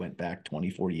 again, I went back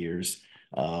 24 years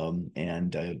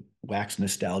and waxed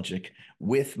nostalgic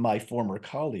with my former I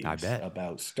colleagues bet.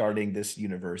 about starting this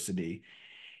university.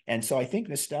 And so I think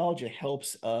nostalgia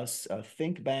helps us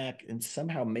think back and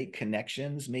somehow make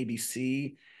connections, maybe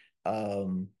see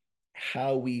um,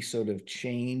 how we sort of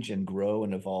change and grow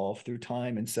and evolve through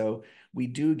time. And so we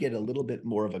do get a little bit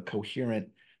more of a coherent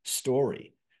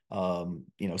story.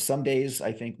 Some days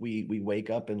I think we wake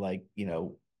up and like,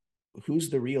 who's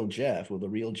the real Jeff? Will the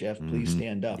real Jeff please Hmm.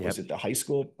 stand up? Was Yep. it the high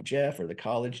school Jeff or the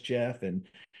college Jeff? And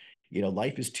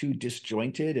life is too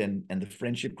disjointed and the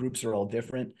friendship groups are all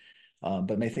different.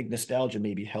 But I think nostalgia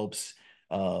maybe helps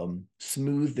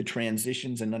smooth the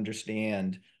transitions and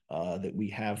understand that we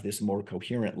have this more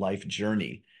coherent life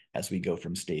journey as we go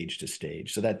from stage to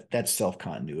stage. So that's self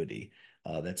continuity.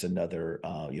 That's another,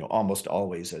 almost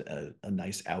always a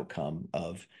nice outcome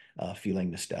of feeling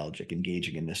nostalgic,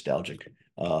 engaging in nostalgic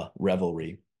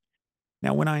revelry.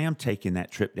 Now, when I am taking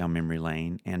that trip down memory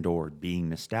lane and or being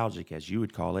nostalgic, as you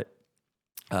would call it,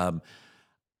 um,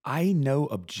 I know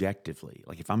objectively,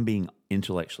 like if I'm being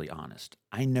intellectually honest,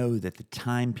 I know that the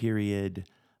time period,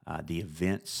 the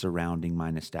events surrounding my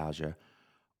nostalgia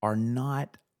are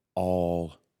not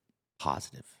all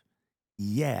positive.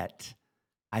 Yet,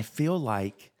 I feel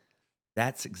like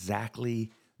that's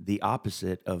exactly the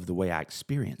opposite of the way I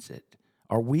experience it.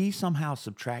 Are we somehow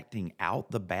subtracting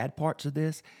out the bad parts of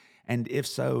this? And if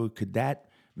so, could that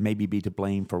maybe be to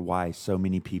blame for why so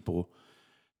many people,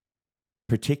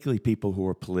 particularly people who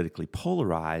are politically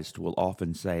polarized, will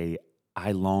often say,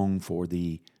 I long for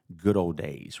the good old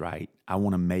days, right? I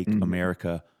want to make Mhm.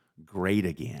 America great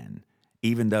again.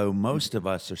 Even though most of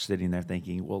us are sitting there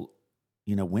thinking, well,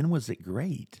 when was it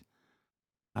great?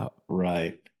 Uh,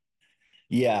 Right.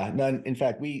 Yeah, no, in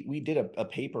fact, we did a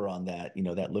paper on that,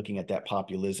 that looking at that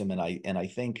populism, and I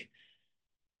think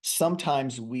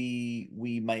sometimes we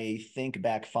may think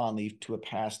back fondly to a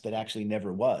past that actually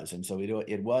never was. And so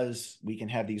it was, we can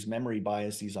have these memory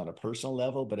biases on a personal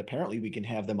level, but apparently we can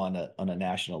have them on a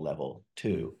national level mm,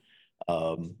 too.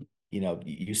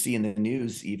 You see in the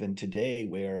news even today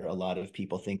where a lot of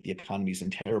people think the economy is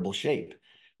in terrible shape.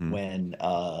 when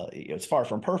it's far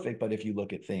from perfect. But if you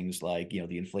look at things like,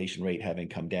 the inflation rate having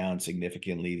come down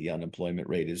significantly, the unemployment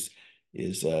rate is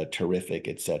terrific,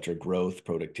 et cetera. Growth,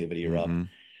 productivity are up.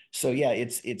 So yeah,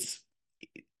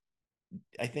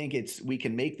 I think we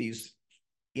can make these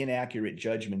inaccurate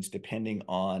judgments depending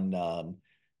on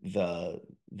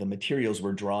the materials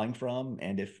we're drawing from,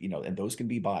 and and those can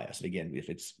be biased. Again, if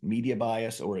it's media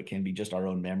bias, or it can be just our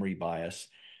own memory bias.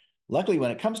 Luckily,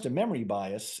 when it comes to memory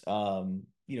bias,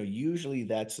 usually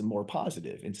that's more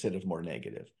positive instead of more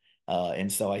negative. And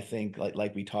so I think,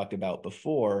 like we talked about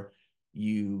before,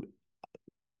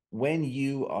 when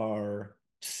you are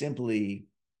simply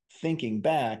thinking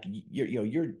back,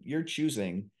 you're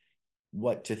choosing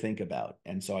what to think about.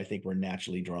 And so I think we're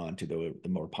naturally drawn to the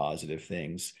more positive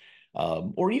things,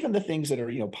 or even the things that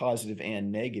are, positive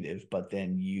and negative, but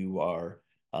then you are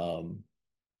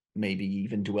maybe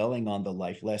even dwelling on the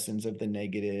life lessons of the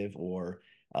negative, or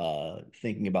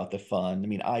thinking about the fun. I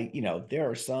mean, there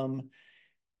are some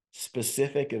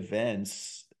specific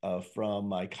events from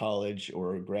my college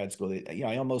or grad school that,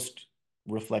 I almost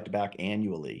reflect back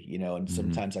annually, and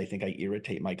sometimes I think I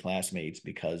irritate my classmates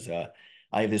because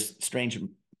I have this strange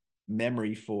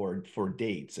memory for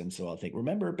dates. And so I'll think,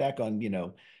 remember back on,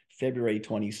 February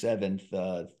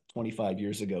 27th, 25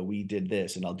 years ago, we did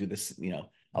this, and I'll do this,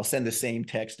 I'll send the same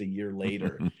text a year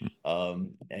later.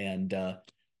 And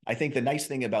I think the nice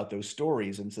thing about those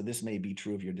stories, and so this may be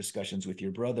true of your discussions with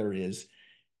your brother, is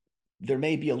there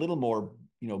may be a little more,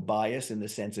 bias in the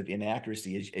sense of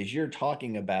inaccuracy. As you're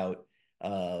talking about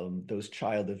those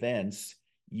child events,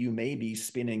 you may be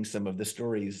spinning some of the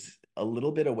stories a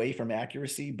little bit away from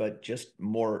accuracy, but just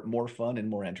more fun and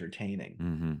more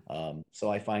entertaining. So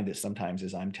I find that sometimes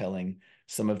as I'm telling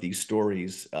some of these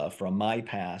stories from my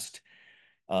past,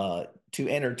 to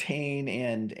entertain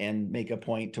and make a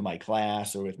point to my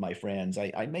class or with my friends,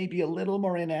 I may be a little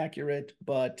more inaccurate,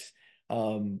 but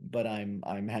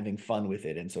I'm having fun with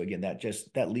it. And so again,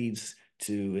 that leads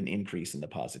to an increase in the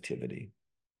positivity.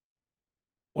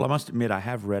 Well, I must admit, I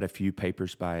have read a few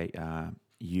papers by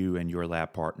you and your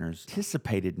lab partners.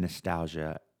 Anticipated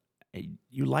nostalgia.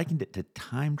 You likened it to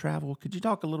time travel. Could you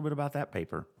talk a little bit about that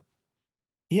paper?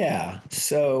 Yeah.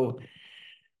 So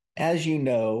as you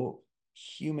know,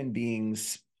 human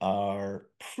beings are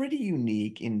pretty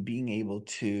unique in being able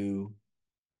to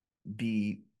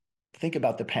be think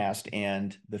about the past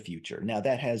and the future. Now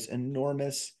that has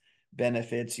enormous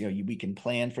benefits. We can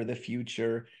plan for the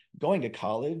future. Going to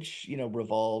college,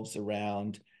 revolves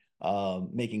around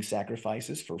making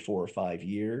sacrifices for 4 or 5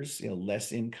 years,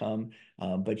 less income,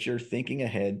 but you're thinking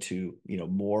ahead to,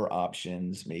 more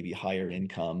options, maybe higher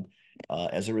income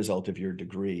as a result of your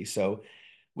degree. So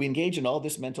we engage in all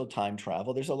this mental time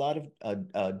travel. There's a lot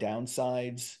of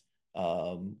downsides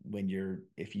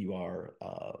if you are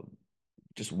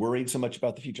just worried so much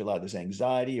about the future, a lot of this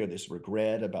anxiety or this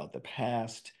regret about the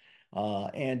past.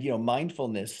 And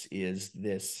mindfulness is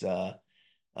this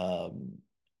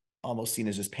almost seen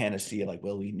as this panacea, like,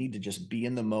 well, we need to just be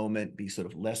in the moment, be sort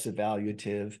of less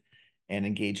evaluative, and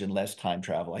engage in less time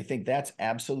travel. I think that's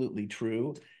absolutely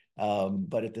true.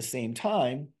 But at the same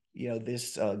time,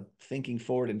 this thinking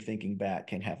forward and thinking back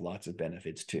can have lots of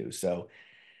benefits too. So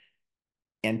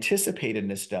anticipated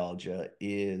nostalgia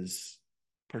is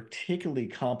particularly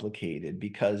complicated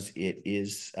because it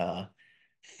is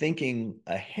thinking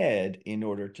ahead in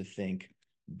order to think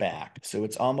back. So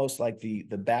it's almost like the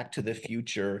Back to the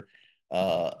Future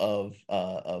of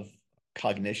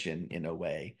cognition in a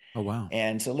way. Oh, wow.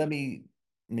 And so let me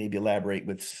maybe elaborate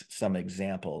with some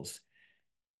examples.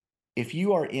 If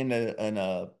you are in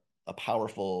a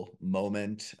powerful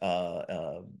moment,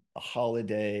 a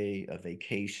holiday, a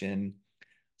vacation,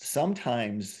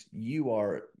 sometimes you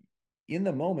are in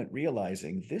the moment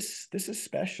realizing this is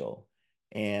special,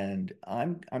 and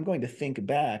I'm going to think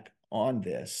back on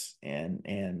this and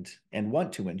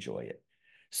want to enjoy it.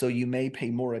 So you may pay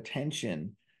more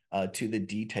attention to the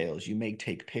details. You may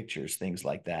take pictures, things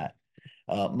like that.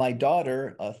 My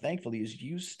daughter, thankfully, is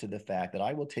used to the fact that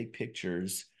I will take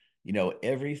pictures,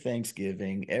 every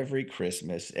Thanksgiving, every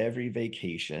Christmas, every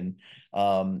vacation,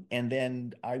 and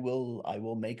then I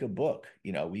will make a book.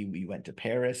 We went to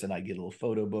Paris, and I did a little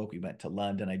photo book. We went to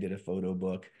London, I did a photo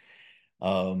book.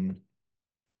 Um,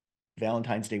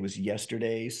 Valentine's Day was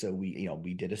yesterday, so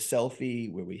we did a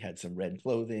selfie where we had some red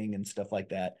clothing and stuff like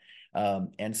that.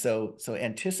 And so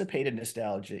anticipated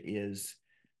nostalgia is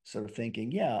sort of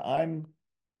thinking, yeah,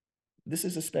 this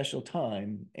is a special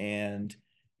time, and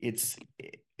it's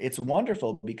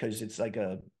wonderful because it's like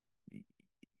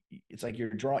you're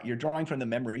drawing from the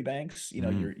memory banks.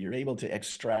 You're able to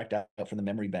extract out from the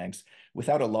memory banks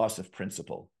without a loss of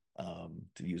principle.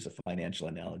 to use a financial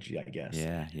analogy, I guess.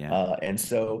 Yeah, yeah. And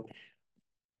so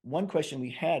one question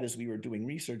we had as we were doing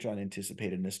research on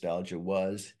anticipated nostalgia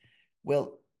was,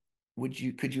 well,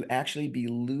 could you actually be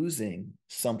losing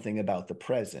something about the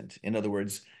present? In other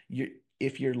words,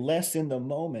 if you're less in the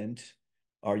moment,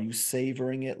 are you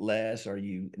savoring it less? Are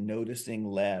you noticing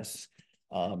less?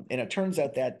 And it turns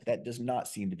out that that does not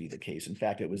seem to be the case. In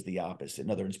fact, it was the opposite.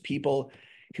 In other words, people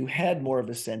who had more of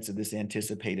a sense of this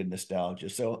anticipated nostalgia.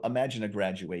 So imagine a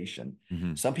graduation.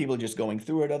 Hmm. Some people are just going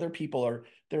through it. Other people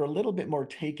they're a little bit more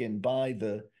taken by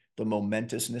the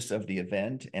momentousness of the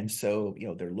event. And so,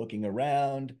 they're looking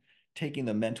around, taking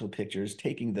the mental pictures,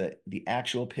 taking the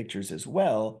actual pictures as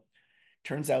well.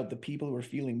 Turns out the people who were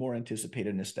feeling more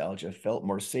anticipated nostalgia felt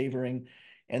more savoring.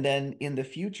 And then in the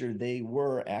future, they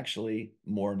were actually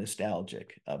more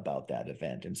nostalgic about that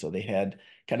event. And so they had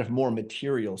kind of more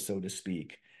material, so to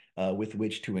speak, with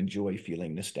which to enjoy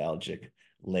feeling nostalgic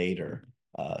later.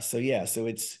 So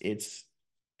it's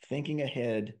thinking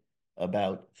ahead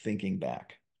about thinking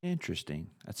back. Interesting.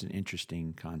 That's an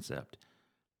interesting concept.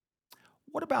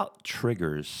 What about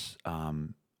triggers?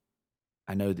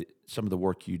 I know that some of the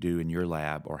work you do in your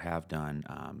lab or have done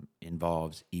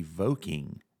involves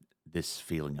evoking this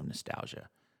feeling of nostalgia.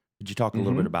 Could you talk a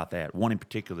little bit Mm-hmm. about that? One in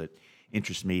particular that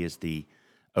interests me is the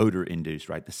odor induced,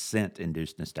 right? The scent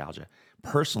induced nostalgia.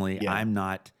 Personally, Yeah. I'm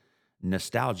not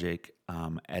nostalgic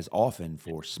as often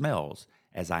for smells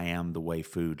as I am the way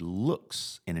food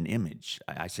looks in an image.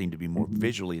 I seem to be more Mm-hmm.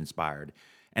 visually inspired.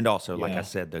 And also, like I Yeah.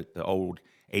 said, the old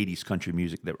 80s country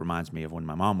music that reminds me of when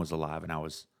my mom was alive and I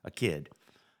was a kid.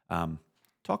 Um,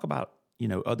 Talk about,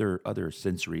 other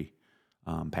sensory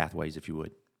pathways, if you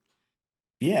would.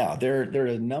 Yeah, there are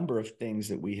a number of things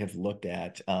that we have looked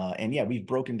at. And yeah, we've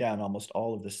broken down almost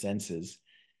all of the senses.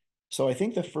 So I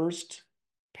think the first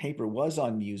paper was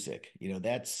on music.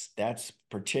 That's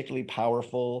particularly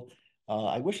powerful.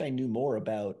 I wish I knew more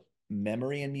about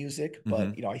memory and music, Hmm.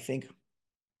 but I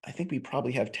think we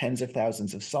probably have tens of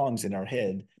thousands of songs in our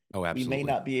head. Oh, We may absolutely.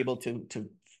 not be able to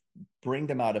bring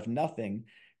them out of nothing,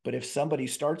 but if somebody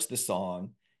starts the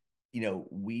song,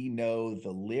 we know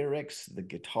the lyrics, the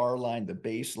guitar line, the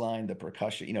bass line, the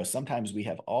percussion. Sometimes we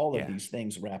have all of Yeah. these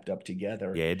things wrapped up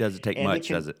together, Yeah, it doesn't take and much,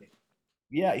 does it?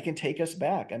 yeah, it can take us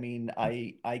back. I mean,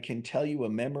 I can tell you a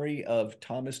memory of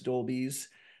Thomas Dolby's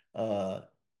uh,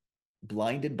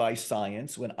 blinded by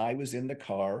science when I was in the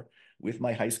car with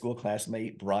my high school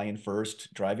classmate Brian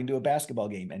First driving to a basketball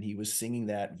game, and he was singing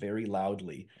that very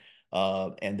loudly.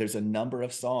 And there's a number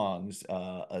of songs.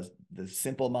 The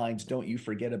Simple Minds' "Don't You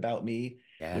Forget About Me"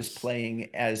 was Yes. playing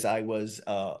as I was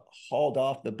hauled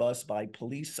off the bus by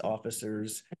police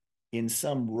officers in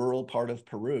some rural part of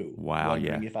Peru, Wow,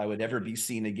 wondering yeah. if I would ever be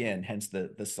seen again. Hence,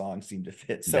 the song seemed to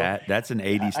fit. So That's an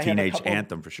 80s I have a teenage couple.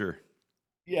 anthem for sure.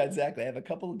 Yeah, exactly. I have a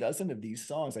couple of dozen of these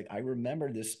songs. Like I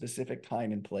remember this specific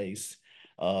time and place,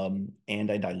 and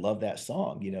I love that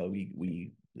song.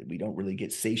 We don't really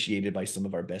get satiated by some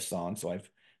of our best songs, so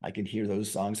I can hear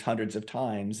those songs hundreds of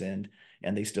times, and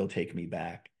they still take me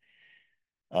back.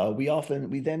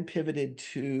 We then pivoted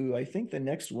to, I think the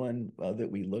next one that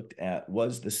we looked at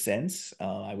was the scents.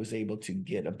 I was able to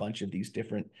get a bunch of these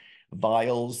different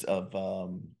vials of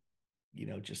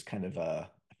just kind of I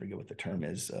forget what the term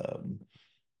is.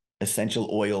 Essential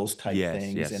oils type Yes,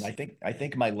 things. And yes. I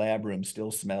think my lab rooms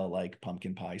still smell like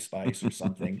pumpkin pie spice or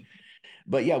something.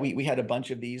 But yeah, we had a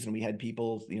bunch of these and we had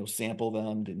people, sample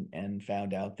them and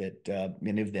found out that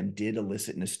many of them did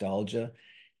elicit nostalgia.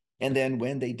 And then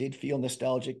when they did feel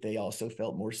nostalgic, they also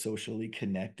felt more socially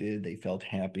connected. They felt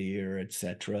happier,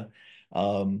 etc.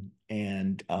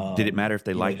 And Did it matter if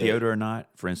they liked the the odor or not?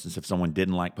 For instance, if someone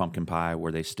didn't like pumpkin pie,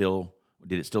 did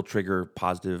it still trigger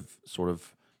positive sort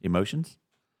of emotions?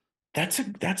 that's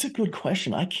a good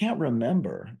question. I can't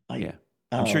remember. Yeah.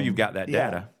 I'm sure you've got that Yeah.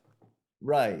 data.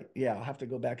 Right. Yeah, I'll have to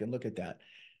go back and look at that.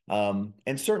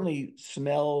 And certainly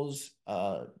smells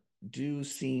do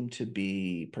seem to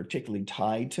be particularly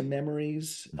tied to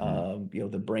memories. Hmm.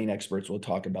 The brain experts will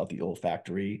talk about the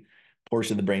olfactory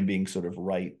portion of the brain being sort of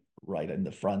right in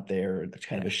the front there. It's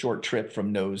kind of Yeah. a short trip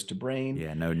from nose to brain.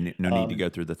 Yeah, no need to Um, go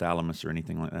through the thalamus or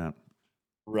anything like that.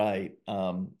 Right.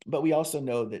 But we also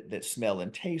know that smell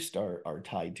and taste are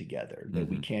tied together, that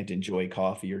we Hmm. can't enjoy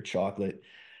coffee or chocolate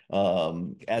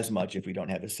as much if we don't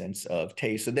have a sense of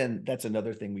taste. So then that's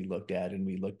another thing we looked at, and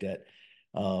we looked at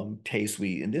taste.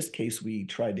 In this case, we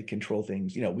tried to control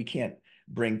things. We can't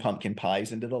bring pumpkin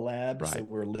pies into the lab, so Right.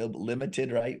 we're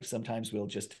limited, right? Sometimes we'll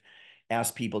just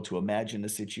ask people to imagine a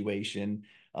situation.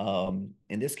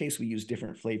 In this case, we use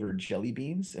different flavored jelly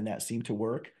beans, and that seemed to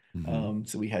work. Mm-hmm.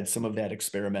 So we had some of that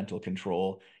experimental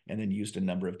control and then used a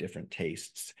number of different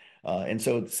tastes. And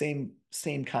so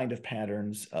same kind of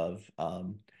patterns of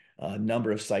a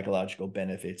number of psychological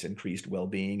benefits, increased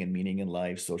well-being and meaning in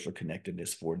life, social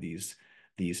connectedness for these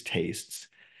tastes.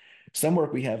 Some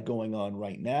work we have going on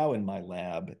right now in my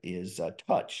lab is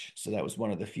touch. So that was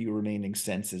one of the few remaining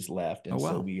senses left. Oh, And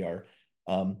so wow. we are,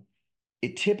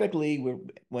 it typically,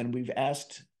 when we've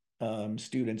asked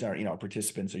students, our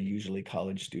participants are usually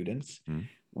college students, Mm.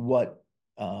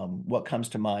 what comes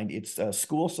to mind? It's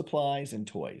school supplies and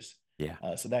toys. Yeah.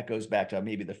 So that goes back to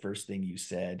maybe the first thing you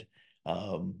said,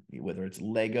 whether it's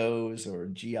Legos or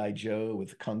GI Joe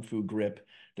with Kung Fu grip.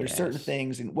 There's certain Yes.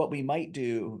 things, and what we might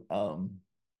do.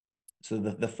 So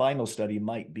the final study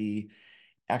might be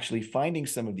actually finding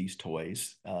some of these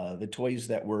toys, the toys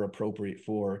that were appropriate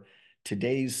for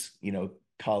today's,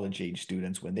 college age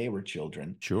students when they were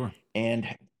children, Sure. and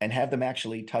have them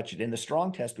actually touch it. And the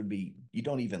strong test would be you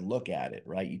don't even look at it,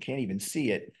 right? You can't even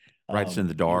see it. Right. It's in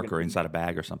the You're dark gonna or be, inside a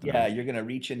bag or something, yeah, right? you're gonna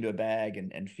reach into a bag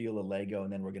and feel a Lego,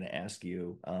 and then we're gonna ask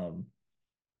you to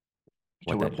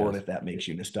What that report does. if that makes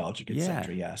you nostalgic, Yeah.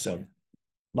 etc. Yeah. Yeah. So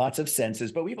lots of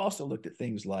senses, but we've also looked at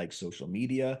things like social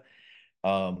media.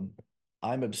 Um,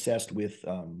 I'm obsessed with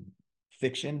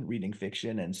fiction, reading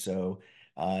fiction, and so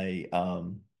I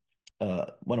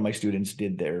one of my students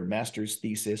did their master's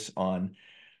thesis on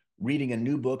reading a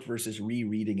new book versus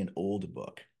rereading an old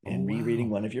book. Oh, And rereading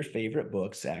wow. one of your favorite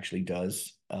books actually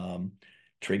does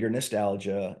trigger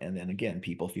nostalgia. And then again,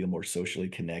 people feel more socially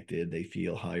connected. They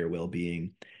feel higher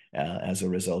well-being as a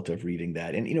result of reading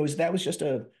that. And, that was just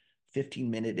a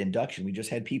 15-minute induction. We just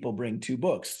had people bring two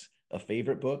books, a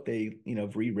favorite book they,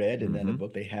 have reread, and then a Mm-hmm.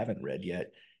 book they haven't read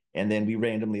yet. And then we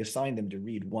randomly assigned them to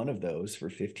read one of those for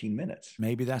 15 minutes.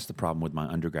 Maybe that's the problem with my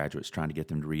undergraduates, trying to get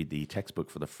them to read the textbook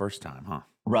for the first time, huh?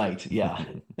 Right. Yeah.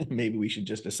 Maybe we should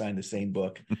just assign the same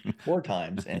book four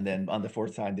times, and then on the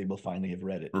fourth time, they will finally have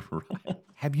read it. Right.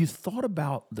 Have you thought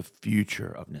about the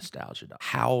future of nostalgia?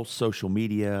 How social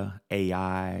media,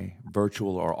 AI,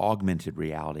 virtual or augmented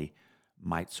reality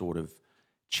might sort of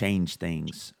change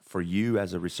things for you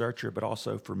as a researcher, but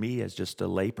also for me as just a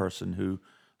layperson who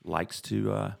likes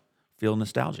to feel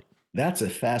nostalgic? That's a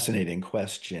fascinating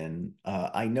question.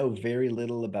 I know very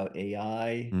little about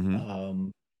AI, Mm-hmm.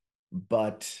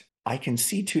 but I can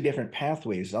see two different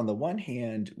pathways. On the one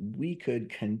hand, we could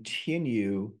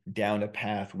continue down a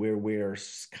path where we're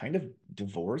kind of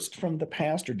divorced from the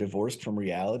past or divorced from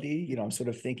reality. I'm sort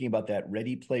of thinking about that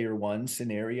Ready Player One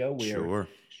scenario where Sure.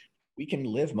 we can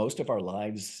live most of our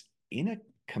lives in a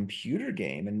computer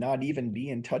game and not even be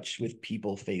in touch with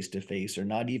people face to face, or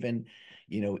not even,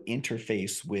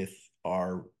 interface with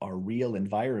our real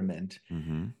environment.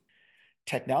 Mm-hmm.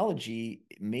 Technology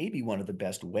may be one of the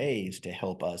best ways to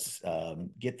help us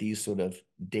get these sort of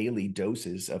daily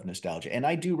doses of nostalgia. And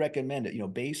I do recommend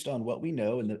it, based on what we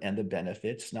know and the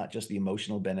benefits, not just the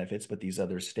emotional benefits, but these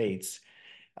other states.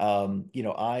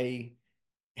 I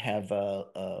have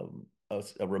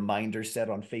a reminder set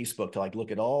on Facebook to like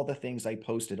look at all the things I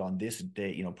posted on this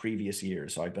day, previous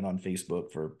years. So I've been on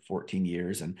Facebook for 14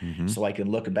 years, and Mm-hmm. so I can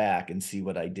look back and see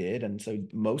what I did. And so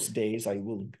most days I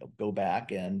will go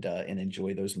back and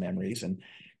enjoy those memories, and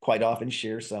quite often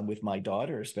share some with my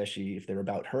daughter, especially if they're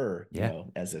about her, Yeah.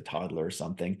 as a toddler or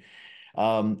something.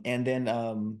 And then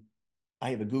I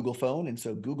have a Google phone, and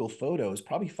so Google Photos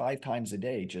probably 5 times a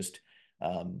day just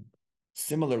um,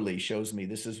 similarly shows me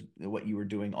this is what you were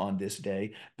doing on this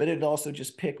day. But it also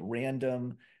just pick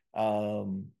random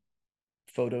um,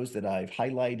 photos that I've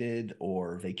highlighted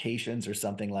or vacations or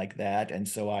something like that. And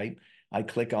so I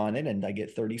click on it and I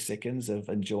get 30 seconds of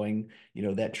enjoying,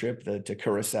 that trip to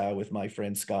Curacao with my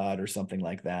friend Scott or something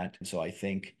like that. So I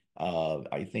think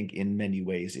in many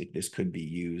ways this could be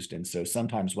used. And so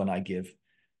sometimes when I give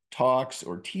talks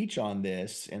or teach on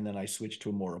this, and then I switch to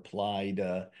a more applied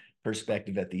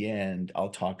perspective at the end, I'll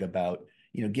talk about,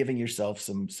 giving yourself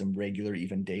some regular,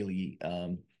 even daily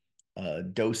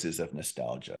doses of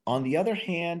nostalgia. On the other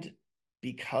hand,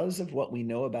 because of what we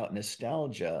know about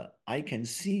nostalgia, I can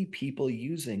see people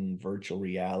using virtual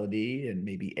reality and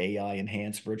maybe AI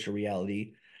enhanced virtual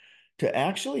reality to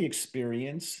actually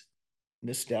experience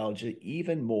nostalgia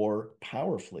even more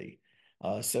powerfully.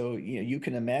 So, you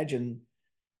can imagine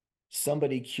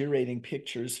somebody curating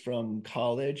pictures from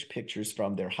college, pictures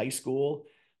from their high school.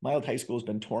 My old high school has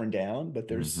been torn down, but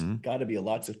there's Mm-hmm. got to be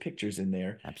lots of pictures in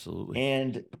there. Absolutely.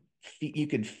 And you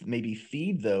could maybe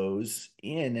feed those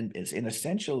in, and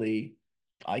essentially,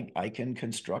 I can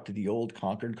construct the old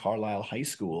Concord Carlisle High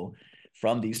School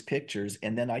from these pictures,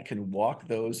 and then I can walk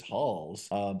those halls.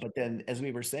 But then, as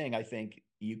we were saying, I think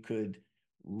you could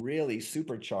really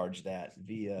supercharge that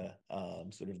via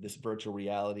sort of this virtual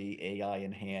reality AI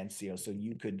enhanced, so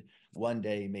you could one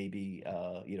day maybe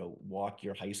walk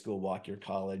your high school, walk your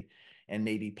college, and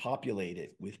maybe populate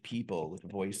it with people, with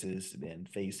voices and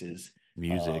faces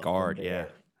Music, from art, yeah. there.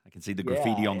 I can see the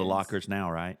graffiti Yeah, on the and lockers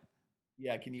now, right?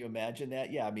 yeah, can you imagine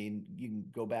that? Yeah, I mean, you can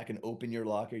go back and open your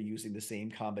locker using the same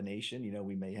combination.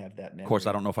 We may have that Of course, I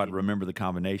memory don't know if I'd maybe. remember the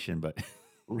combination, but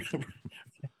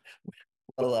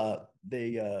Well,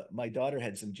 my daughter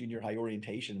had some junior high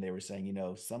orientation. They were saying,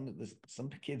 some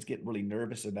kids get really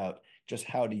nervous about just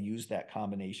how to use that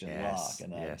combination lock. yes,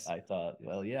 And I, yes. I thought,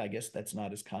 well, yeah, I guess that's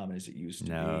not as common as it used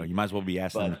to No, be. you might as well be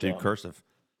asking them to But do cursive.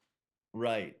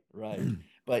 right, right.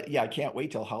 But yeah, I can't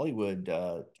wait till Hollywood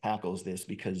tackles this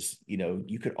because,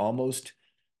 you could almost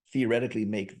theoretically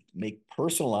make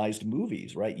personalized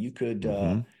movies, right? You could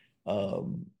Hmm.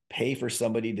 pay for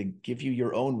somebody to give you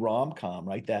your own rom-com,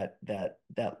 right? That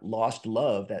lost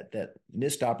love, that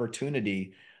missed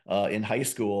opportunity in high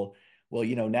school. Well,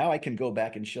 now I can go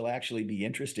back and she'll actually be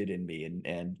interested in me,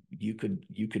 and you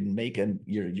could make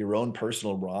your own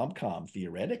personal rom-com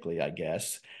theoretically, I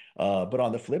guess. But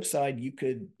on the flip side, you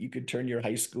could turn your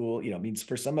high school, I mean,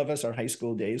 for some of us, our high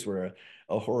school days were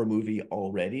a horror movie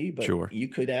already, but Sure. you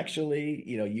could actually,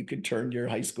 you could turn your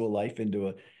high school life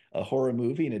into a horror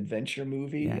movie, an adventure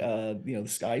movie. Yeah. The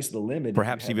sky's the limit if you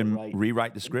Perhaps have the even right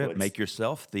rewrite the script, inputs. make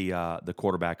yourself the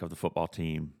quarterback of the football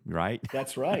team, right?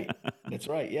 That's right. That's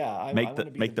right. Yeah, I make want the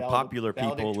to be the make the popular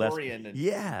people less. valedictorian, and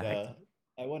Yeah,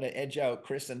 I want to edge out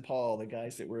Chris and Paul, the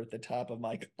guys that were at the top of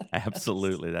my class.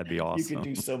 absolutely. That'd be You could awesome.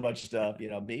 do so much stuff.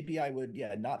 Maybe I would,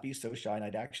 yeah, not be so shy, and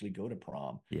I'd actually go to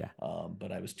prom. Yeah.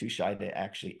 But I was too shy to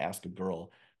actually ask a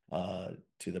girl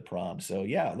to the prom. So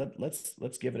yeah,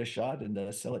 let's give it a shot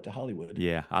and sell it to Hollywood.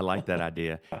 Yeah, I like that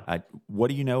idea. What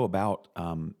do you know about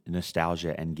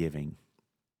nostalgia and giving,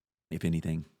 if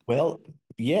anything? Well,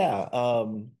 yeah.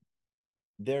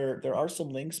 There are some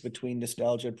links between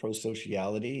nostalgia and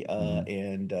prosociality, Hmm.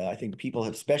 and I think people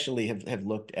especially have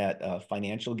looked at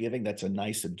financial giving. That's a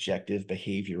nice objective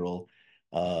behavioral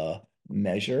uh,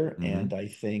 measure, Hmm. and I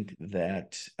think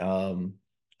that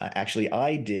actually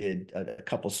I did a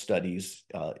couple studies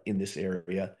in this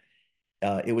area.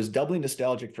 It was doubly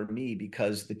nostalgic for me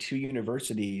because the two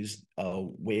universities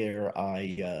where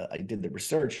I did the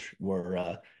research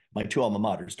were my two alma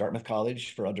maters, Dartmouth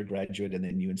College for undergraduate and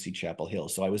then UNC Chapel Hill.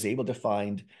 So I was able to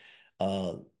find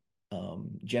uh,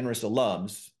 generous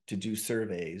alums to do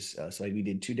surveys. So we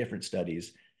did two different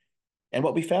studies. And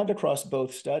what we found across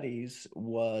both studies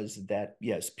was that,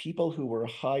 yes, people who were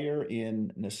higher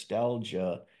in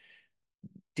nostalgia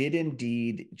did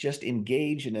indeed just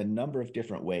engage in a number of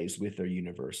different ways with their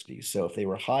universities. So if they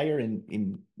were higher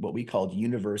in what we called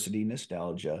university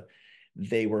nostalgia,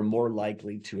 they were more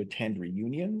likely to attend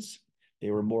reunions.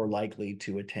 They were more likely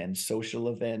to attend social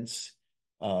events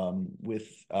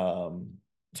with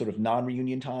sort of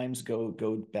non-reunion times, go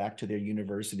back to their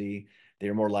university. They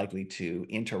were more likely to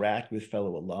interact with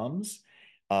fellow alums.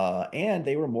 And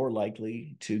they were more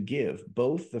likely to give.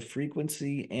 Both the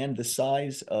frequency and the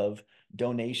size of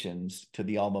donations to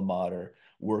the alma mater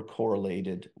were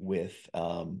correlated with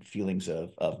feelings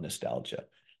of nostalgia.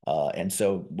 And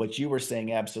so what you were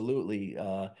saying, absolutely,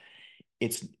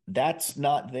 that's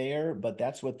not there, but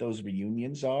that's what those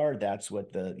reunions are. That's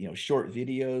what the short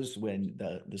videos when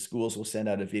the schools will send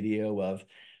out a video of.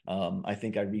 I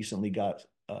think I recently got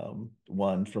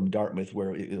one from Dartmouth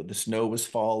where the snow was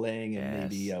falling and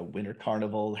maybe Yes, a winter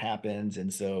carnival happens,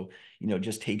 and so it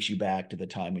just takes you back to the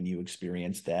time when you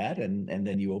experienced that, and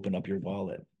then you open up your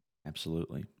wallet.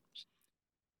 absolutely.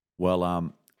 Well,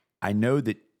 I know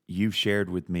that you've shared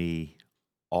with me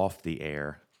off the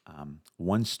air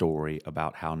one story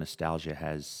about how nostalgia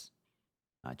has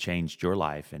changed your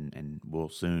life and will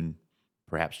soon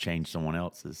perhaps change someone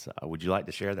else's. Would you like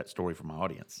to share that story for my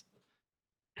audience?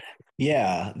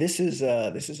 Yeah, this is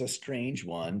a strange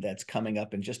one that's coming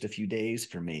up in just a few days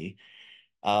for me.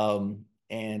 And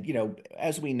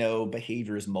as we know,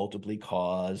 behavior is multiply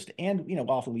caused, and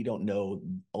often we don't know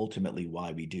ultimately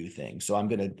why we do things. So I'm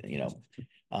going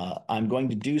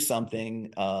to do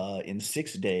something in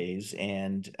 6 days,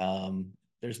 and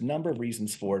there's a number of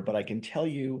reasons for it, but I can tell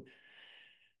you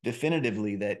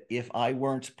definitively that if I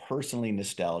weren't personally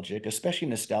nostalgic, especially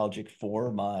nostalgic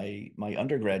for my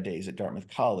undergrad days at Dartmouth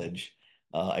College,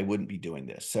 I wouldn't be doing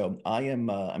this. So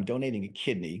I'm donating a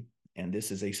kidney, and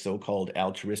this is a so-called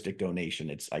altruistic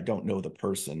donation. I don't know the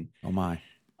person. Oh my.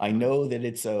 I know that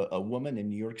it's a woman in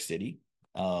New York City,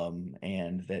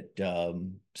 and that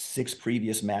six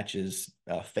previous matches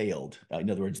failed. In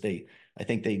other words, I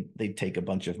think they take a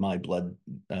bunch of my blood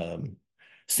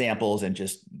samples and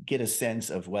just get a sense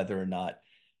of whether or not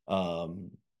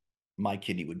my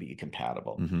kidney would be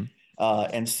compatible. Mm-hmm.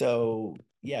 And so,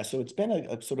 yeah, so it's been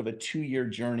a sort of a 2-year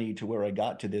journey to where I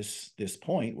got to this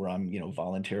point where I'm,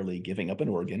 voluntarily giving up an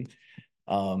organ.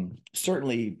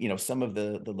 Certainly, some of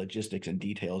the logistics and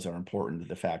details are important.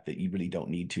 The fact that you really don't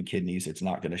need 2 kidneys, it's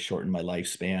not going to shorten my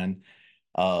lifespan.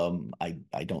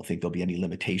 I don't think there'll be any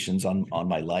limitations on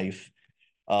my life.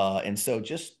 And so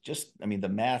I mean, the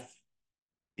math,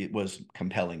 it was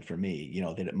compelling for me,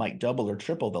 that it might double or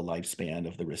triple the lifespan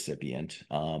of the recipient.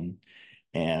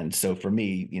 And so for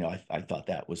me, I thought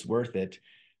that was worth it.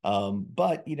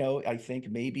 But, I think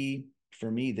maybe for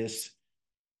me, this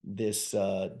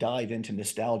dive into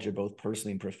nostalgia, both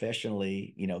personally and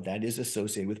professionally, that is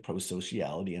associated with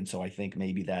prosociality. And so I think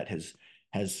maybe that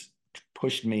has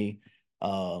pushed me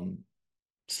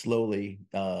slowly,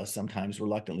 sometimes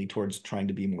reluctantly, towards trying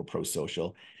to be more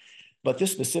prosocial. But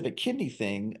this specific kidney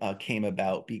thing came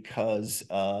about because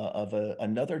of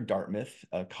another Dartmouth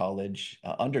college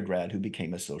undergrad who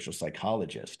became a social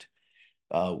psychologist.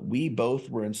 We both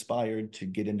were inspired to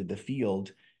get into the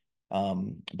field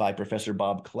by Professor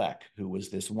Bob Kleck, who was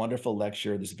this wonderful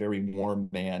lecturer, this very warm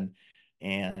man.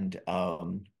 And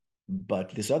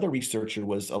but this other researcher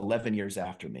was 11 years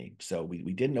after me. So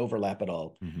we didn't overlap at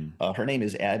all. Mm-hmm. Her name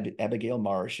is Abigail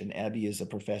Marsh, and Abby is a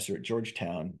professor at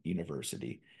Georgetown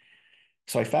University.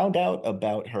 So I found out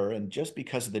about her, and just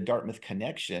because of the Dartmouth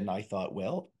connection, I thought,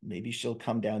 well, maybe she'll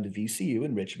come down to VCU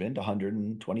in Richmond,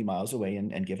 120 miles away,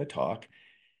 and give a talk.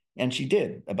 And she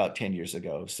did about 10 years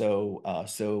ago.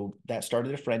 So that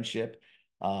started a friendship.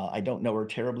 I don't know her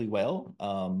terribly well,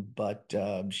 but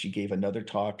she gave another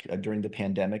talk during the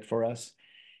pandemic for us.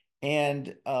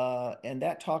 And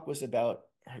that talk was about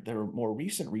their more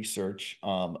recent research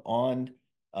on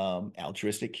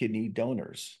altruistic kidney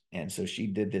donors. And so she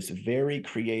did this very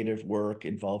creative work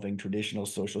involving traditional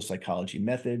social psychology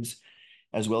methods,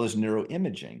 as well as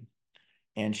neuroimaging.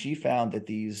 And she found that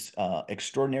these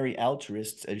extraordinary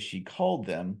altruists, as she called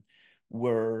them,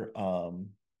 were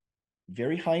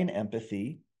very high in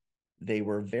empathy. They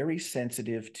were very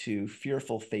sensitive to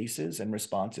fearful faces and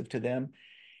responsive to them.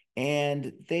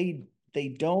 And they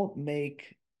don't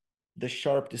make the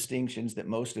sharp distinctions that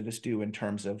most of us do in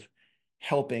terms of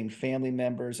helping family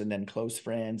members and then close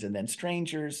friends and then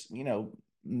strangers,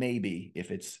 maybe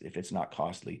if it's not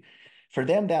costly. For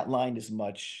them, that line is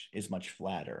much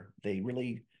flatter. They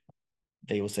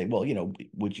will say, well,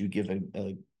 would you give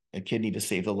a kidney to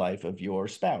save the life of your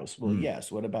spouse? Well,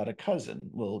 yes. What about a cousin?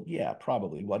 Well, yeah,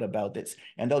 probably. What about this?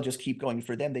 And they'll just keep going.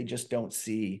 For them, they just don't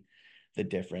see the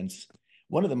difference.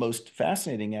 One of the most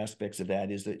fascinating aspects of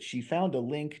that is that she found a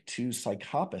link to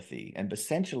psychopathy, and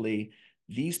essentially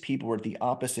these people were at the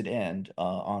opposite end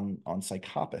on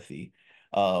psychopathy,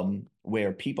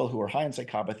 where people who are high in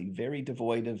psychopathy, very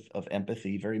devoid of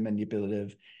empathy, very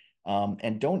manipulative,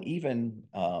 and don't even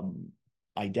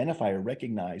identify or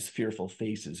recognize fearful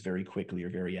faces very quickly or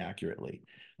very accurately.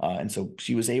 And so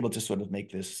she was able to sort of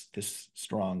make this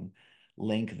strong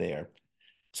link there.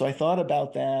 So I thought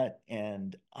about that,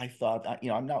 and I thought,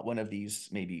 I'm not one of these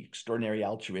maybe extraordinary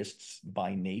altruists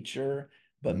by nature,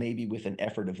 but maybe with an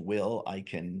effort of will, I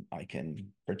can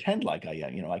pretend like I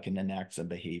am. I can enact some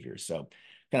behavior. So,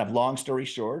 kind of long story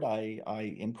short,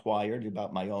 I inquired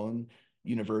about my own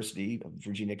university.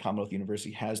 Virginia Commonwealth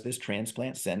University has this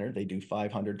transplant center. They do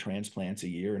 500 transplants a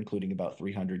year, including about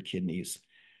 300 kidneys.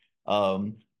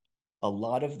 A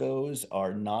lot of those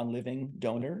are non-living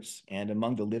donors, and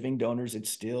among the living donors,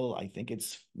 I think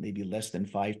it's maybe less than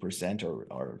 5%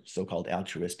 are so-called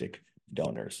altruistic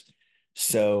donors.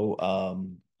 So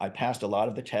I passed a lot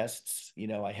of the tests.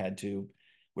 I had to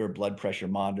wear a blood pressure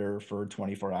monitor for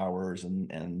 24 hours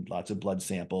and lots of blood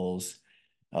samples.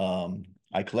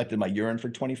 I collected my urine for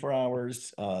 24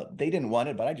 hours. They didn't want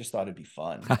it, but I just thought it'd be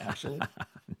fun, actually.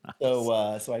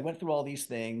 Nice. So I went through all these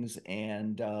things,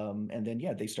 and then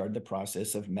yeah, they started the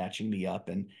process of matching me up,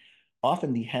 and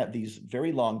often they have these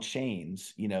very long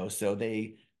chains, so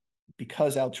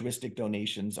because altruistic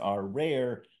donations are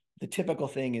rare, the typical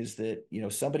thing is that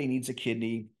somebody needs a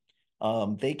kidney,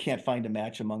 they can't find a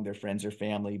match among their friends or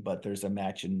family, but there's a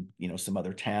match in some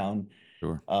other town,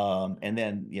 Sure. and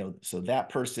then so that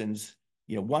person's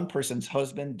one person's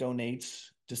husband donates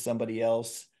to somebody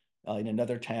else in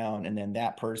another town, and then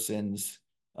that person's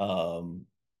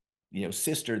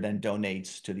sister then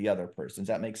donates to the other person. Does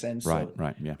that make sense? Right. So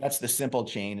Right. Yeah. that's the simple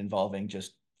chain involving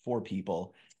just 4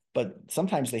 people, but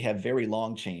sometimes they have very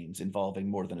long chains involving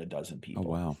more than a dozen Oh,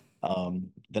 people. wow.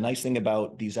 The nice thing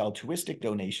about these altruistic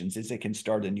donations is it can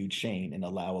start a new chain and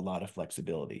allow a lot of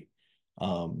flexibility.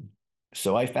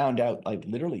 So I found out, like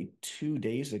literally 2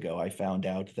 days ago, I found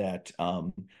out that,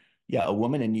 yeah, a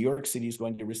woman in New York City is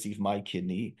going to receive my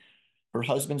kidney. Her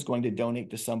husband's going to donate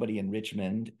to somebody in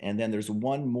Richmond, and then there's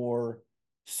one more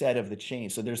set of the chain.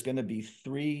 So there's going to be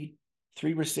three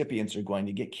recipients are going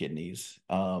to get kidneys,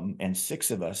 and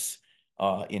six of us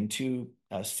in two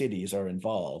cities are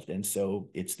involved. And so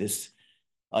it's this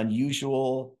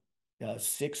unusual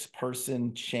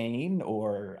six-person chain,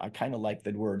 or I kind of like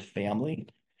the word family.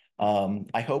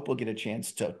 I hope we'll get a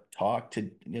chance to talk to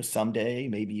someday,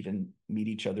 maybe even meet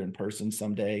each other in person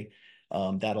someday.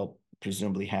 That'll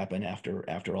presumably happen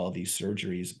after all these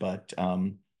surgeries. But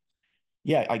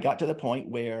yeah, I got to the point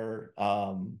where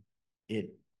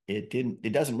it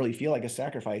it doesn't really feel like a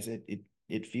sacrifice.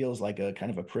 It feels like a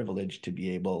kind of a privilege to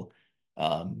be able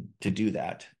to do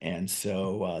that. And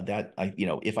so that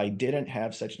if I didn't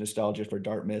have such nostalgia for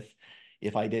Dartmouth,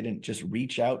 if I didn't just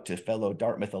reach out to fellow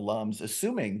Dartmouth alums,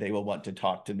 assuming they will want to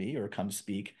talk to me or come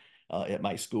speak at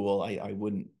my school, I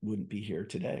wouldn't be here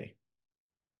today.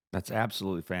 That's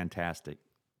absolutely fantastic.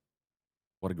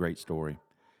 What a great story.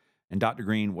 And Dr.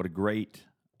 Green, what a great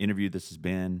interview this has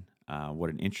been. What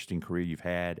an interesting career you've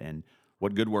had, and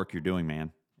what good work you're doing,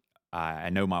 man. I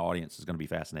know my audience is going to be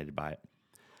fascinated by it.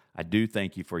 I do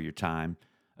thank you for your time.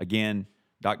 Again,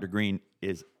 Dr. Green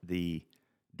is the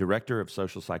Director of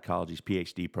Social Psychology's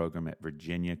Ph.D. program at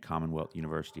Virginia Commonwealth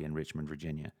University in Richmond,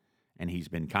 Virginia. And he's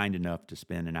been kind enough to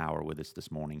spend an hour with us this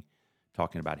morning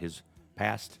talking about his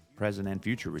past, present, and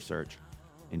future research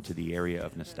into the area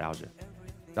of nostalgia.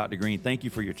 Dr. Green, thank you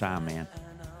for your time, man.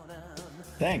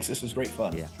 Thanks. This was great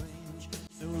fun. Yeah.